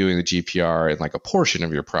 doing the GPR in like a portion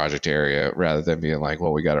of your project area, rather than being like,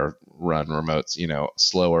 well, we got to run remotes,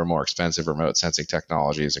 slower, more expensive remote sensing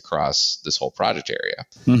technologies across this whole project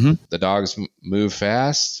area. The dogs move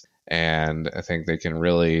fast, and I think they can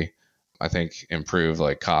really, improve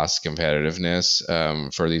like cost competitiveness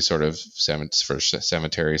for these sort of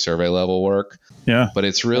cemetery survey level work. Yeah. But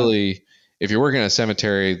it's really, if you're working in a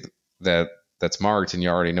cemetery that's marked and you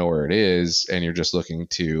already know where it is, and you're just looking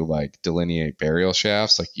to like delineate burial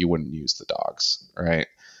shafts, like you wouldn't use the dogs, right?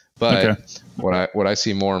 But what I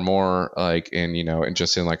see more and more, like in, and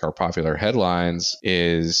just in like our popular headlines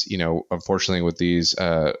is, unfortunately with these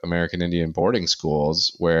American Indian boarding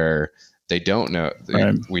schools where they don't know,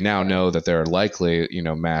 we now know that there are likely,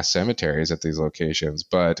 mass cemeteries at these locations,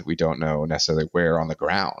 but we don't know necessarily where on the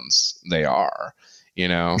grounds they are.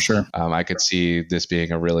 Sure. I could see this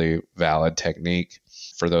being a really valid technique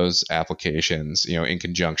for those applications, in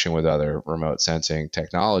conjunction with other remote sensing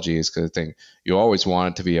technologies, because I think you always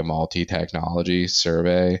want it to be a multi-technology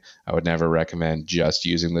survey. I would never recommend just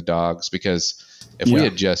using the dogs, because if we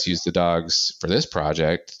had just used the dogs for this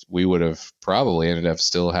project, we would have probably ended up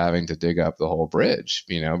still having to dig up the whole bridge,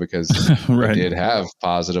 because we did have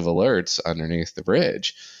positive alerts underneath the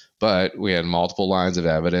bridge. But we had multiple lines of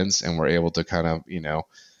evidence, and we're able to kind of,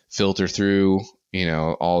 filter through,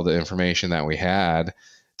 all the information that we had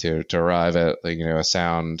to arrive at, like, a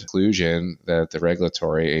sound conclusion that the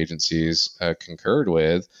regulatory agencies concurred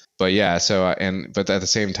with. But but at the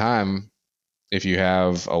same time, if you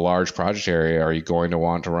have a large project area, are you going to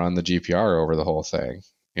want to run the GPR over the whole thing?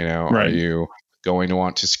 Are you going to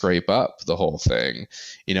want to scrape up the whole thing?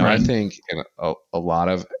 I think in a lot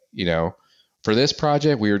of, for this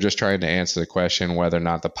project, we were just trying to answer the question whether or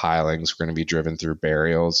not the pilings were going to be driven through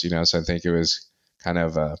burials, so I think it was kind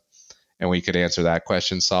of and we could answer that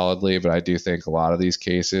question solidly. But I do think a lot of these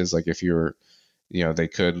cases, like if you're, they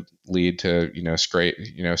could lead to,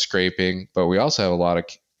 scraping. But we also have a lot of,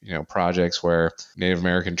 projects where Native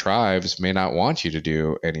American tribes may not want you to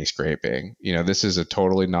do any scraping. This is a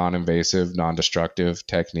totally non-invasive, non-destructive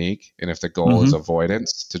technique. And if the goal is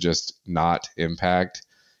avoidance, to just not impact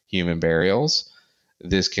human burials,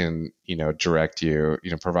 this can, direct you,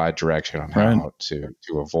 provide direction on how to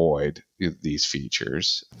avoid these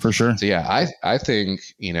features. For sure. So I think,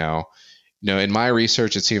 in my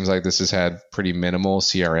research, it seems like this has had pretty minimal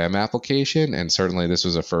CRM application, and certainly this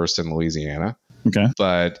was a first in Louisiana. Okay.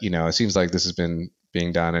 But, it seems like this has been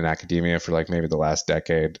being done in academia for like maybe the last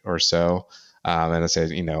decade or so. And I said,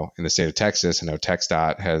 in the state of Texas,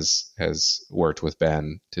 TxDOT has worked with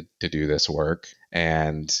Ben to do this work.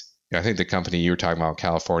 And I think the company you were talking about in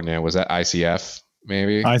California, was that ICF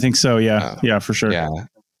maybe? I think so. Yeah. Yeah, for sure. Yeah.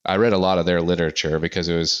 I read a lot of their literature because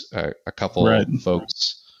it was a couple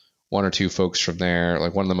folks, one or two folks from there.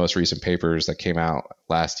 Like one of the most recent papers that came out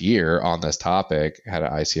last year on this topic had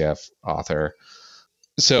an ICF author.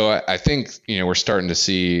 So I think, we're starting to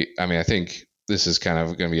see, I think this is kind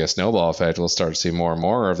of going to be a snowball effect. We'll start to see more and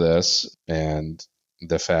more of this. And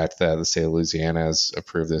the fact that the state of Louisiana has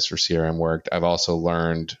approved this for CRM work. I've also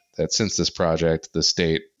learned that since this project, the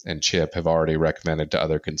state and CHIP have already recommended to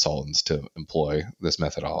other consultants to employ this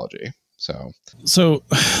methodology. So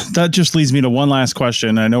that just leads me to one last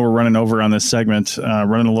question. I know we're running over on this segment,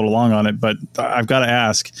 running a little long on it, but I've got to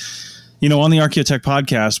ask, on the Archaeotech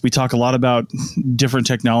podcast, we talk a lot about different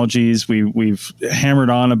technologies. We've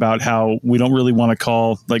hammered on about how we don't really want to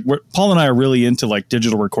call, Paul and I are really into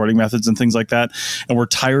digital recording methods and things like that. And we're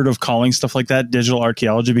tired of calling stuff like that digital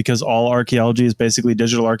archaeology, because all archaeology is basically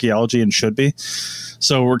digital archaeology and should be.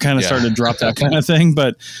 So we're kind of starting to drop that kind of thing.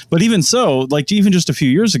 But even so, even just a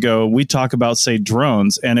few years ago, we talk about, say,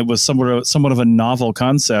 drones, and it was somewhat of a novel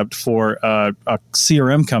concept for a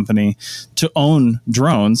CRM company to own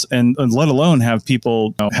drones and let alone have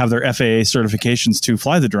people have their FAA certifications to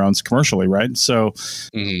fly the drones commercially, right? So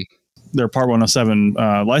they're Part 107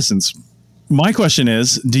 license. My question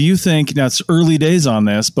is, do you think, now it's early days on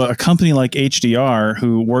this, but a company like HDR,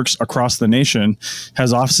 who works across the nation,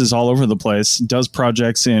 has offices all over the place, does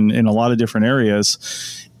projects in a lot of different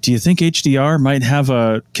areas, do you think HDR might have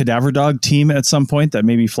a cadaver dog team at some point that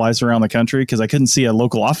maybe flies around the country? Because I couldn't see a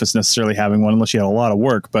local office necessarily having one unless you had a lot of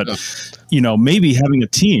work, but maybe having a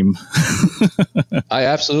team. I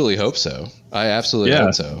absolutely hope so.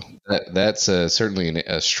 Hope so. That's certainly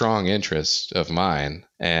a strong interest of mine.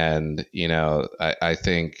 And, I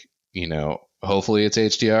think, hopefully it's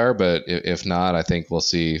HDR, but if not, I think we'll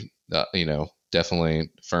see, definitely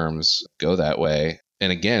firms go that way.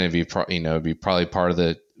 And again, it'd be probably part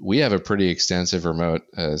of we have a pretty extensive remote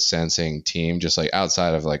sensing team, just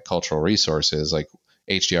outside of cultural resources.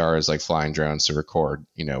 HDR is flying drones to record,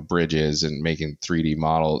 bridges and making 3D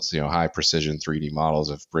models, high precision 3D models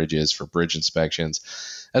of bridges for bridge inspections.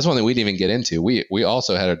 That's one thing we didn't even get into. We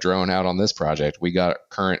also had a drone out on this project. We got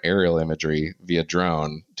current aerial imagery via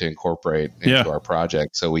drone to incorporate into our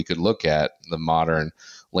project, so we could look at the modern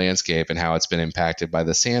landscape and how it's been impacted by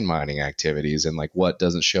the sand mining activities, and what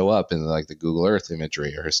doesn't show up in the Google Earth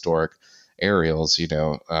imagery or historic aerials.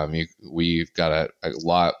 We've got a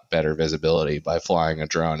lot better visibility by flying a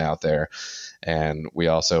drone out there. And we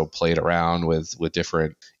also played around with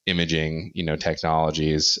different imaging,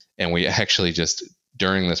 technologies. And we actually just,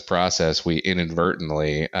 during this process, we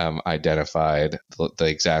inadvertently identified the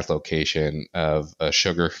exact location of a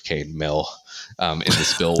sugarcane mill in the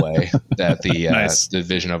spillway that the Nice.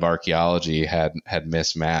 Division of Archaeology had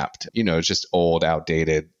mismapped. It's just old,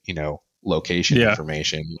 outdated, location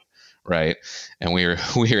information, right? And we were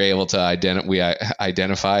able to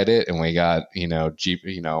identified it, and we got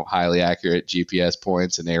highly accurate GPS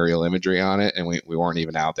points and aerial imagery on it, and we weren't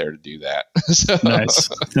even out there to do that. So, Nice.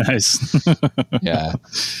 yeah,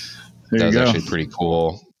 that was actually pretty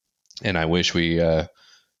cool. And I wish we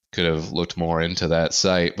could have looked more into that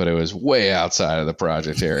site, but it was way outside of the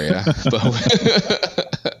project area.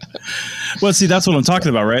 Well, see, that's what I'm talking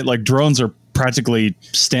about, right? Drones are practically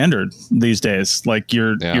standard these days.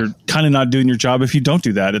 You're kind of not doing your job if you don't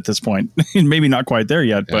do that at this point. Maybe not quite there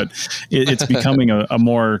yet, but it's becoming a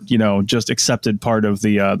more, just accepted part of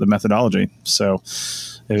the methodology. So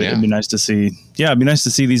it'd be nice to see. Yeah, it'd be nice to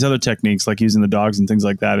see these other techniques, like using the dogs and things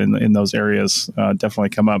like that in those areas, definitely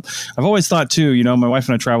come up. I've always thought too, my wife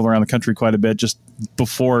and I travel around the country quite a bit. Just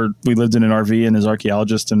before we lived in an RV and as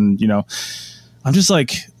archaeologists, and I'm just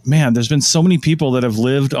man, there's been so many people that have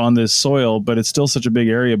lived on this soil, but it's still such a big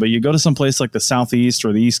area. But you go to some place like the Southeast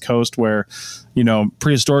or the East Coast where,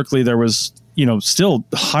 prehistorically there was, still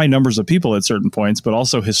high numbers of people at certain points, but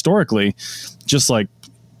also historically just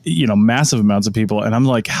massive amounts of people. And I'm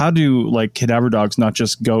how do cadaver dogs not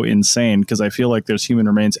just go insane? Because I feel like there's human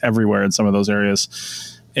remains everywhere in some of those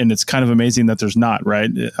areas. And it's kind of amazing that there's not, right?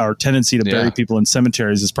 Our tendency to bury people in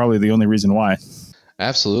cemeteries is probably the only reason why.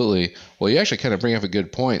 Absolutely. Well, you actually kind of bring up a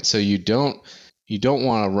good point. So you don't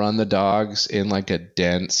want to run the dogs in a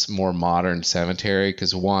dense, more modern cemetery,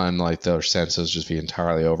 because one, their senses just be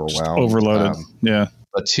entirely overwhelmed, overloaded.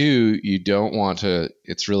 But two, you don't want to.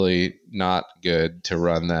 It's really not good to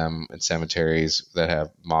run them in cemeteries that have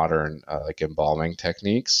modern embalming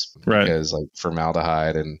techniques, right? Because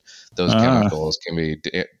formaldehyde and those chemicals can be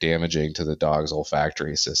damaging to the dog's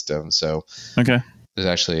olfactory system. So there's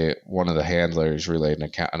actually one of the handlers relayed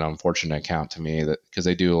an unfortunate account to me, that because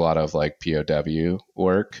they do a lot of like POW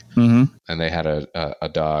work, and they had a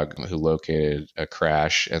dog who located a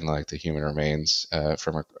crash and like the human remains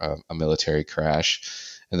from a military crash,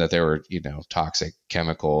 and that there were, toxic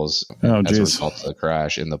chemicals as a result of the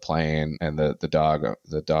crash in the plane. And the dog,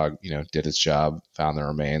 did its job, found the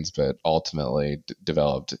remains, but ultimately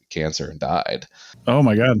developed cancer and died. Oh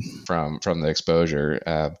my God. From the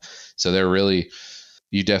exposure. So they're really,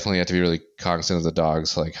 you definitely have to be really cognizant of the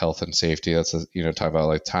dog's like health and safety. That's talk about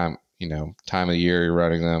like time of year you're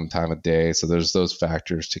running them, time of day. So there's those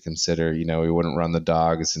factors to consider. We wouldn't run the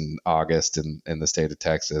dogs in August in the state of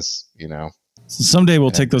Texas, Someday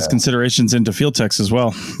we'll take those considerations into field techs as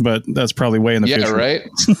well, but that's probably way in the future. Yeah, right.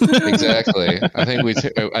 Exactly. I think we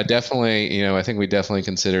definitely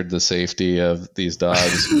considered the safety of these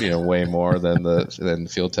dogs, way more than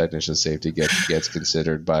field technician safety gets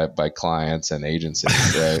considered by clients and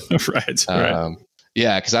agencies, right? Right.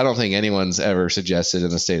 Yeah, because I don't think anyone's ever suggested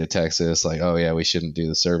in the state of Texas, like, oh yeah, we shouldn't do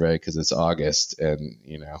the survey because it's August, and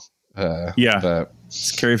but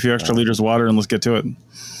just carry a few extra liters of water and let's get to it.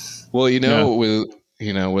 Well,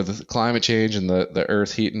 with climate change and the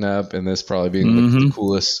Earth heating up, and this probably being the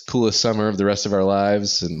coolest summer of the rest of our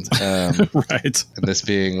lives, and right, and this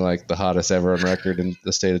being like the hottest ever on record in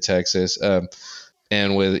the state of Texas,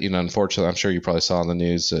 and with unfortunately, I'm sure you probably saw in the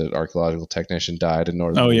news that archaeological technician died in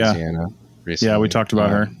northern Louisiana recently. Yeah, we talked about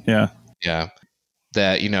her. Yeah.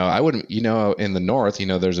 That I wouldn't in the north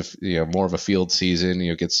there's more of a field season.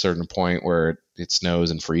 It gets a certain point where it snows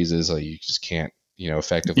and freezes, like you just can't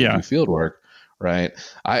effectively do field work, right?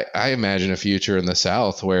 I imagine a future in the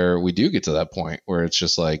South where we do get to that point where it's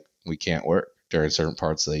just like we can't work during certain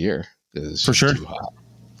parts of the year. It's for sure. Too hot.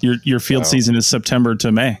 Your field season is September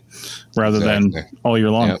to May rather than all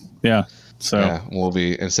year long. Yep. Yeah. So we'll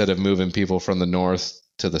be, instead of moving people from the north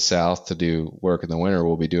to the South to do work in the winter,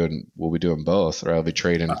 we'll be doing both, or I'll be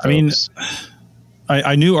trading folks.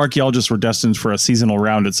 I knew archaeologists were destined for a seasonal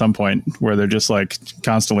round at some point where they're just like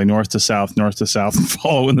constantly north to south,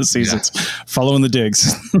 following the seasons, following the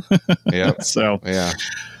digs. Yeah. So, yeah.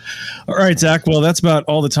 All right, Zach. Well, that's about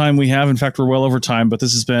all the time we have. In fact, we're well over time, but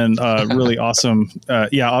this has been really awesome.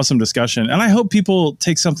 Awesome discussion. And I hope people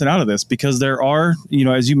take something out of this, because there are,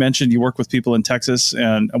 as you mentioned, you work with people in Texas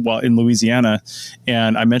and in Louisiana,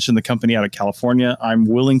 and I mentioned the company out of California. I'm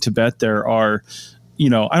willing to bet there are,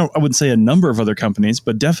 I wouldn't say a number of other companies,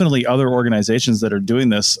 but definitely other organizations that are doing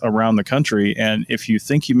this around the country. And if you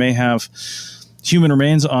think you may have human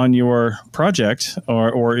remains on your project,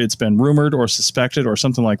 or it's been rumored or suspected or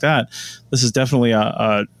something like that, this is definitely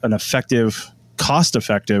an effective,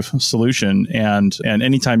 cost-effective solution. And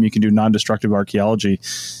anytime you can do non-destructive archaeology,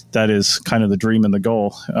 that is kind of the dream and the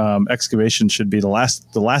goal. Excavation should be the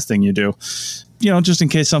last thing you do, just in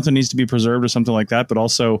case something needs to be preserved or something like that. But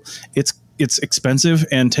also it's expensive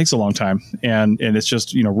and takes a long time, and it's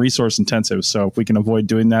just, resource intensive. So if we can avoid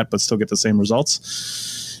doing that, but still get the same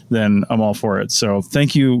results, then I'm all for it. So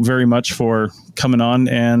thank you very much for coming on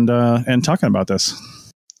and talking about this.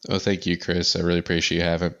 Oh, thank you, Chris. I really appreciate you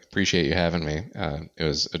having me. It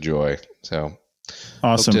was a joy. So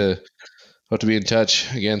awesome. Hope to be in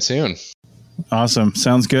touch again soon. Awesome.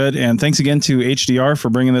 Sounds good. And thanks again to HDR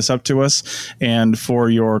for bringing this up to us, and for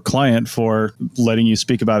your client for letting you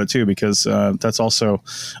speak about it too, because that's also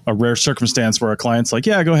a rare circumstance where a client's like,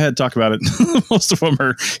 yeah, go ahead, talk about it. Most of them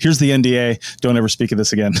are, here's the NDA, don't ever speak of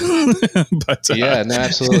this again. But yeah, no,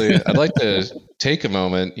 absolutely. I'd like to take a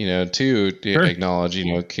moment, to acknowledge,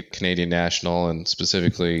 Canadian National, and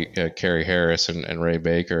specifically Carrie Harris and Ray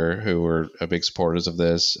Baker, who were big supporters of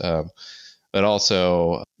this. But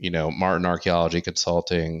also, Martin Archaeology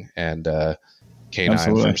Consulting and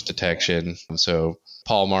K9 First Detection. So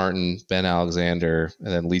Paul Martin, Ben Alexander, and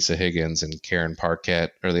then Lisa Higgins and Karen Parquette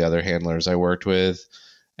are the other handlers I worked with.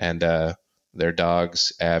 And their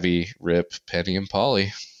dogs, Abby, Rip, Penny, and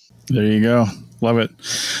Polly. There you go. Love it.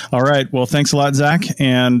 All right. Well, thanks a lot, Zach.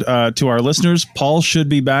 And to our listeners, Paul should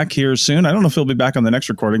be back here soon. I don't know if he'll be back on the next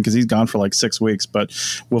recording because he's gone for like 6 weeks, but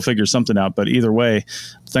we'll figure something out. But either way,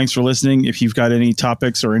 thanks for listening. If you've got any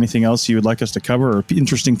topics or anything else you would like us to cover, or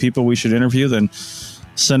interesting people we should interview, then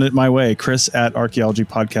send it my way,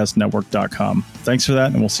 chris@archaeologypodcastnetwork.com. Thanks for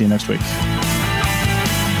that, and we'll see you next week.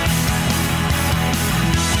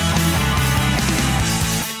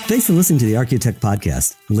 Thanks for listening to the Archaeotech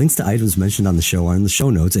Podcast. Links to items mentioned on the show are in the show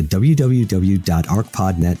notes at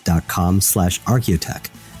www.archpodnet.com/archaeotech.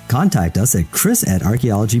 Contact us at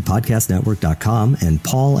chris@archaeologypodcastnetwork.com and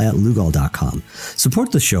paul@lugal.com.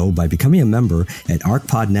 Support the show by becoming a member at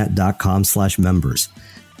archpodnet.com/members.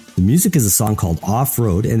 The music is a song called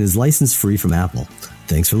Off-Road and is license free from Apple.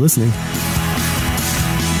 Thanks for listening.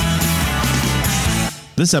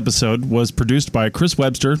 This episode was produced by Chris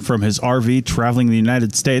Webster from his RV traveling the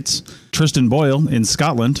United States, Tristan Boyle in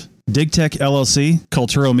Scotland, DigTech LLC,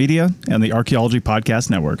 Cultural Media, and the Archaeology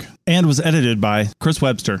Podcast Network, and was edited by Chris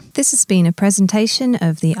Webster. This has been a presentation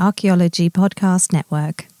of the Archaeology Podcast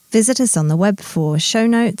Network. Visit us on the web for show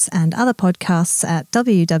notes and other podcasts at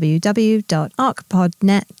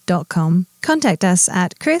www.archpodnet.com. Contact us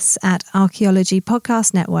at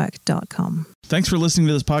chris@archaeologypodcastnetwork.com. Thanks for listening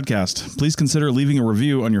to this podcast. Please consider leaving a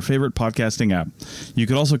review on your favorite podcasting app. You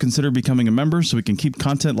could also consider becoming a member so we can keep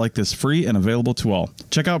content like this free and available to all.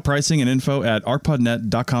 Check out pricing and info at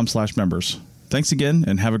archpodnet.com/members. Thanks again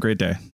and have a great day.